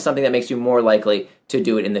that becomes something that makes you more likely to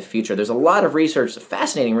do it in the future. There's a lot of research,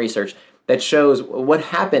 fascinating research, that shows what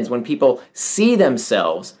happens when people see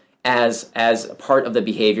themselves as part of the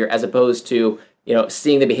behavior, as opposed to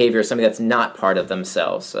seeing the behavior as something that's not part of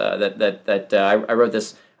themselves. I wrote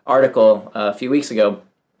this article a few weeks ago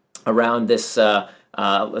around this some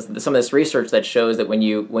of this research that shows that when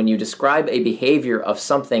you describe a behavior of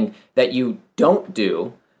something that you don't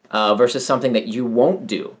do versus something that you won't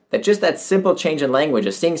do, that just that simple change in language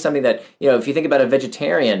of seeing something that, if you think about a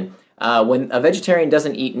vegetarian, when a vegetarian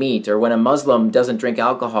doesn't eat meat, or when a Muslim doesn't drink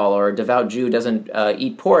alcohol, or a devout Jew doesn't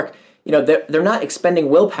eat pork, they're not expending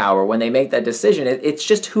willpower when they make that decision. It's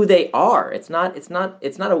just who they are. It's not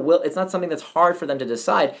something that's hard for them to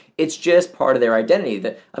decide. It's just part of their identity.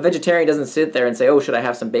 A vegetarian doesn't sit there and say, "Oh, should I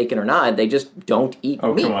have some bacon or not?" They just don't eat meat.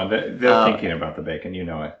 Oh, come on. They're thinking about the bacon. You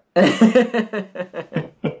know it.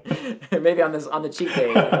 Maybe on the cheat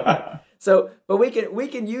day. But we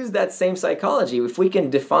can use that same psychology if we can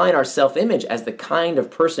define our self-image as the kind of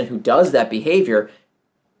person who does that behavior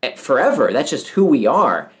forever. That's just who we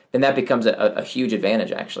are. Then that becomes a huge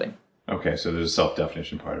advantage, actually. Okay, so there's a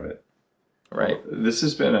self-definition part of it. Right. Well, this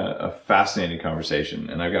has been a fascinating conversation,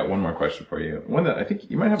 and I've got one more question for you. One that I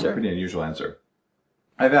think you might have a pretty unusual answer.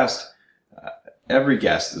 I've asked every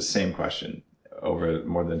guest the same question over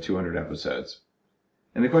more than 200 episodes.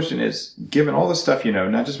 And the question is, given all the stuff you know,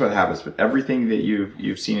 not just about habits, but everything that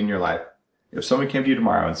you've seen in your life, if someone came to you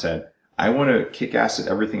tomorrow and said, I want to kick ass at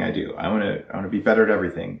everything I do, I want to be better at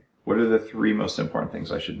everything, what are the three most important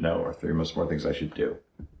things I should know, or three most important things I should do?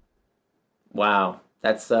 Wow.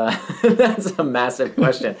 That's that's a massive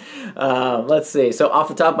question. Let's see. So off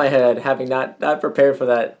the top of my head, having not prepared for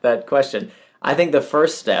that question, I think the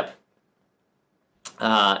first step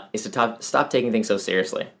is to stop taking things so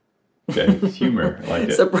seriously. Okay, humor, I like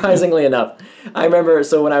it. Surprisingly enough, I remember.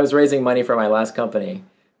 So when I was raising money for my last company,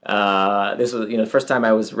 this was the first time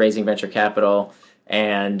I was raising venture capital,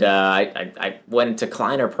 and I went into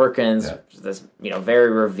Kleiner Perkins, this very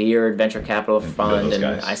revered venture capital fund, and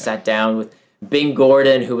I sat down with Bing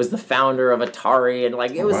Gordon, who was the founder of Atari, and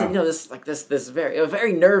it was this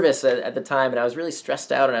very nervous at the time, and I was really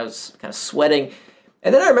stressed out, and I was kind of sweating.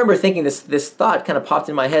 And then I remember thinking this thought kind of popped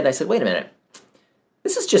in my head, and I said, wait a minute,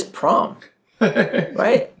 this is just prom,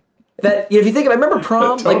 right? That if you think of it, remember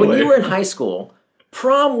prom? Totally. Like when you were in high school,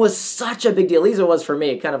 prom was such a big deal. At least it was for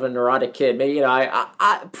me, kind of a neurotic kid. Maybe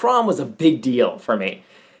prom was a big deal for me.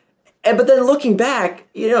 But then looking back,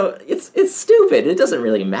 it's stupid. It doesn't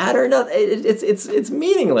really matter. No, it's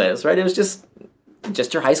meaningless, right? It was just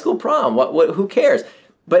your high school prom. What? Who cares?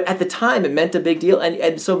 But at the time, it meant a big deal.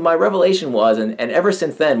 And so my revelation was, and ever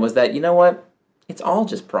since then, was that, you know what? It's all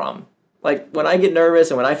just prom. Like when I get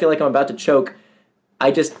nervous and when I feel like I'm about to choke,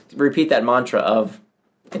 I just repeat that mantra of,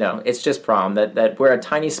 it's just prom. That we're a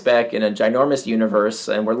tiny speck in a ginormous universe,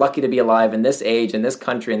 and we're lucky to be alive in this age, in this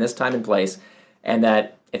country, in this time and place, and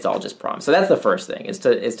that it's all just prom. So that's the first thing, is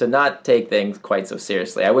to not take things quite so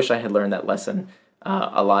seriously. I wish I had learned that lesson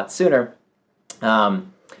a lot sooner.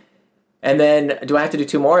 And then, do I have to do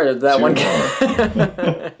two more? Or is that one?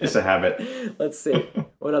 It's a habit. Let's see.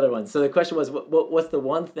 What other one? So the question was, what's the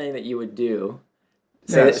one thing that you would do?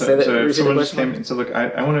 So if someone just came and said, look,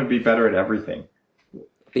 I want to be better at everything.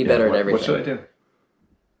 Be better at everything. What should I do?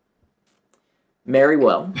 Marry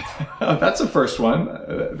well. Oh, that's the first one.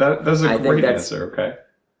 That's a great answer, okay.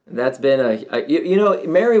 That's been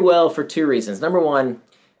marry well for two reasons. Number one,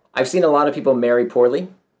 I've seen a lot of people marry poorly,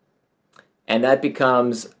 and that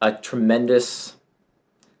becomes a tremendous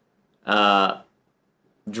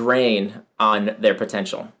drain on their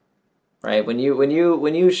potential, right? When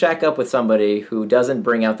you shack up with somebody who doesn't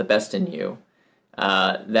bring out the best in you,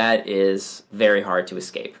 that is very hard to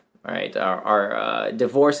escape. Right, our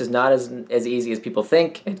divorce is not as easy as people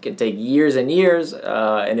think. It can take years and years,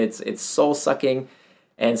 and it's soul sucking.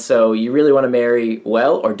 And so you really want to marry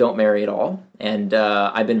well, or don't marry at all. And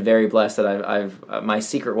I've been very blessed that I've my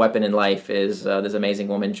secret weapon in life is this amazing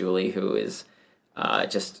woman, Julie, who is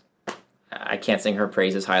just, I can't sing her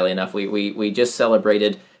praises highly enough. We just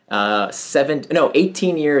celebrated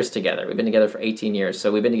 18 years together. We've been together for 18 years,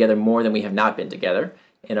 so we've been together more than we have not been together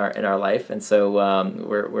in our life, and so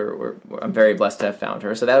I'm very blessed to have found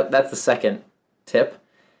her. So that's the second tip,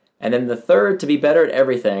 and then the third, to be better at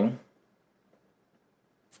everything.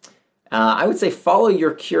 I would say follow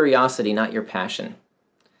your curiosity, not your passion.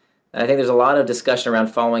 And I think there's a lot of discussion around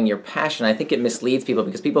following your passion. I think it misleads people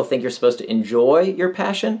because people think you're supposed to enjoy your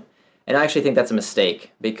passion, and I actually think that's a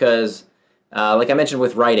mistake because, like I mentioned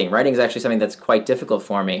with writing is actually something that's quite difficult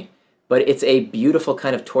for me. But it's a beautiful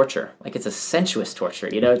kind of torture. Like it's a sensuous torture.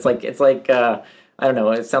 It's like I don't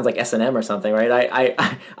know. It sounds like S&M or something, right?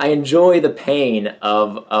 I enjoy the pain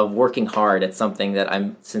of working hard at something that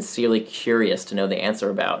I'm sincerely curious to know the answer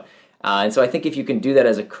about. And so I think if you can do that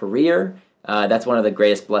as a career, that's one of the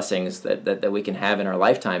greatest blessings that we can have in our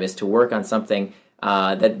lifetime, is to work on something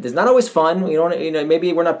that is not always fun.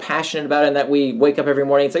 Maybe we're not passionate about it, and that we wake up every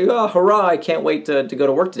morning and say, "Oh, hurrah! I can't wait to go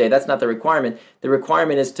to work today." That's not the requirement. The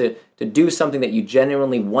requirement is to do something that you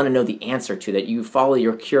genuinely want to know the answer to. That you follow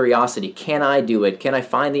your curiosity. Can I do it? Can I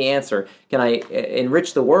find the answer? Can I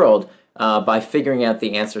enrich the world by figuring out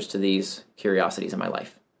the answers to these curiosities in my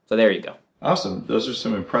life? So there you go. Awesome. Those are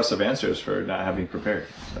some impressive answers for not having prepared.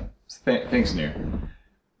 So, thanks, Nir.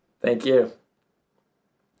 Thank you.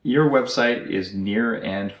 Your website is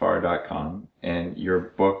nearandfar.com, and your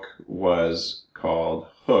book was called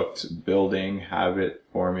Hooked, Building Habit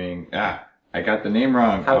Forming. I got the name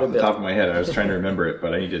wrong off the top of my head. I was trying to remember it,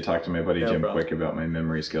 but I need to talk to my buddy Jim quick about my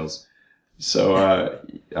memory skills. So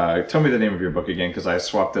tell me the name of your book again, because I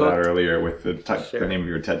swapped it out earlier with the name of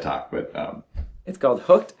your TED Talk. But it's called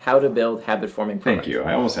Hooked, How to Build Habit-Forming Products. Thank you.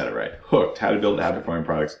 I almost had it right. Hooked, How to Build Habit-Forming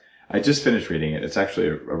Products. I just finished reading it. It's actually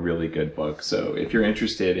a really good book. So if you're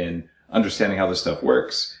interested in understanding how this stuff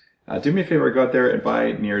works, do me a favor, go out there and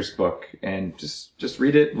buy Nir's book and just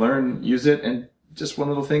read it, learn, use it. And just one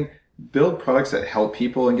little thing, build products that help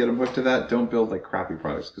people and get them hooked to that. Don't build like crappy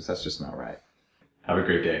products because that's just not right. Have a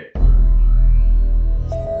great day.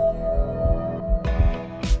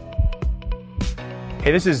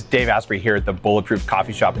 Hey, this is Dave Asprey here at the Bulletproof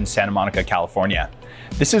Coffee Shop in Santa Monica, California.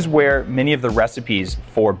 This is where many of the recipes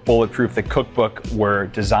for Bulletproof, the cookbook, were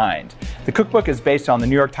designed. The cookbook is based on the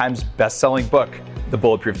New York Times best-selling book, The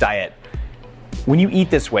Bulletproof Diet. When you eat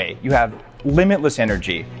this way, you have limitless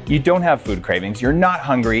energy, you don't have food cravings, you're not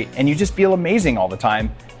hungry, and you just feel amazing all the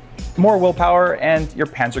time. More willpower, and your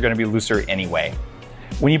pants are going to be looser anyway.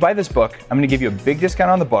 When you buy this book, I'm going to give you a big discount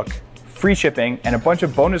on the book, free shipping, and a bunch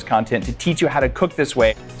of bonus content to teach you how to cook this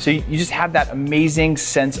way, so you just have that amazing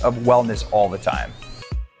sense of wellness all the time.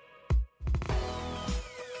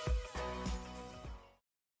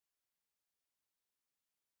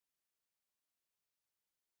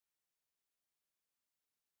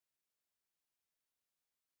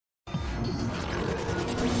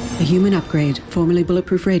 The Human Upgrade, formerly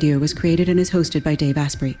Bulletproof Radio, was created and is hosted by Dave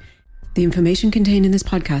Asprey. The information contained in this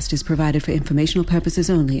podcast is provided for informational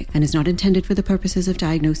purposes only and is not intended for the purposes of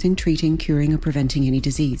diagnosing, treating, curing, or preventing any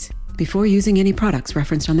disease. Before using any products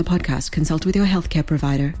referenced on the podcast, consult with your healthcare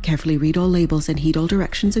provider, carefully read all labels, and heed all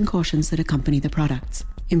directions and cautions that accompany the products.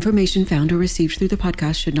 Information found or received through the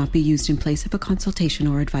podcast should not be used in place of a consultation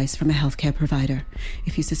or advice from a healthcare provider.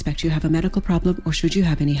 If you suspect you have a medical problem or should you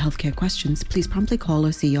have any healthcare questions, please promptly call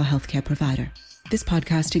or see your healthcare provider. This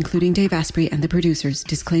podcast, including Dave Asprey and the producers,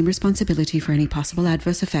 disclaim responsibility for any possible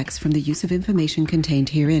adverse effects from the use of information contained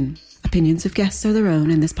herein. Opinions of guests are their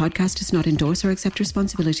own, and this podcast does not endorse or accept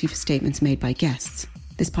responsibility for statements made by guests.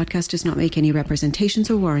 This podcast does not make any representations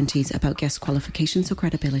or warranties about guest qualifications or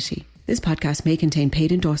credibility. This podcast may contain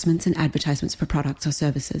paid endorsements and advertisements for products or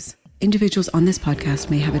services. Individuals on this podcast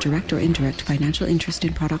may have a direct or indirect financial interest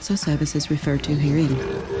in products or services referred to herein.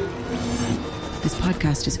 This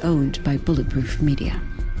podcast is owned by Bulletproof Media.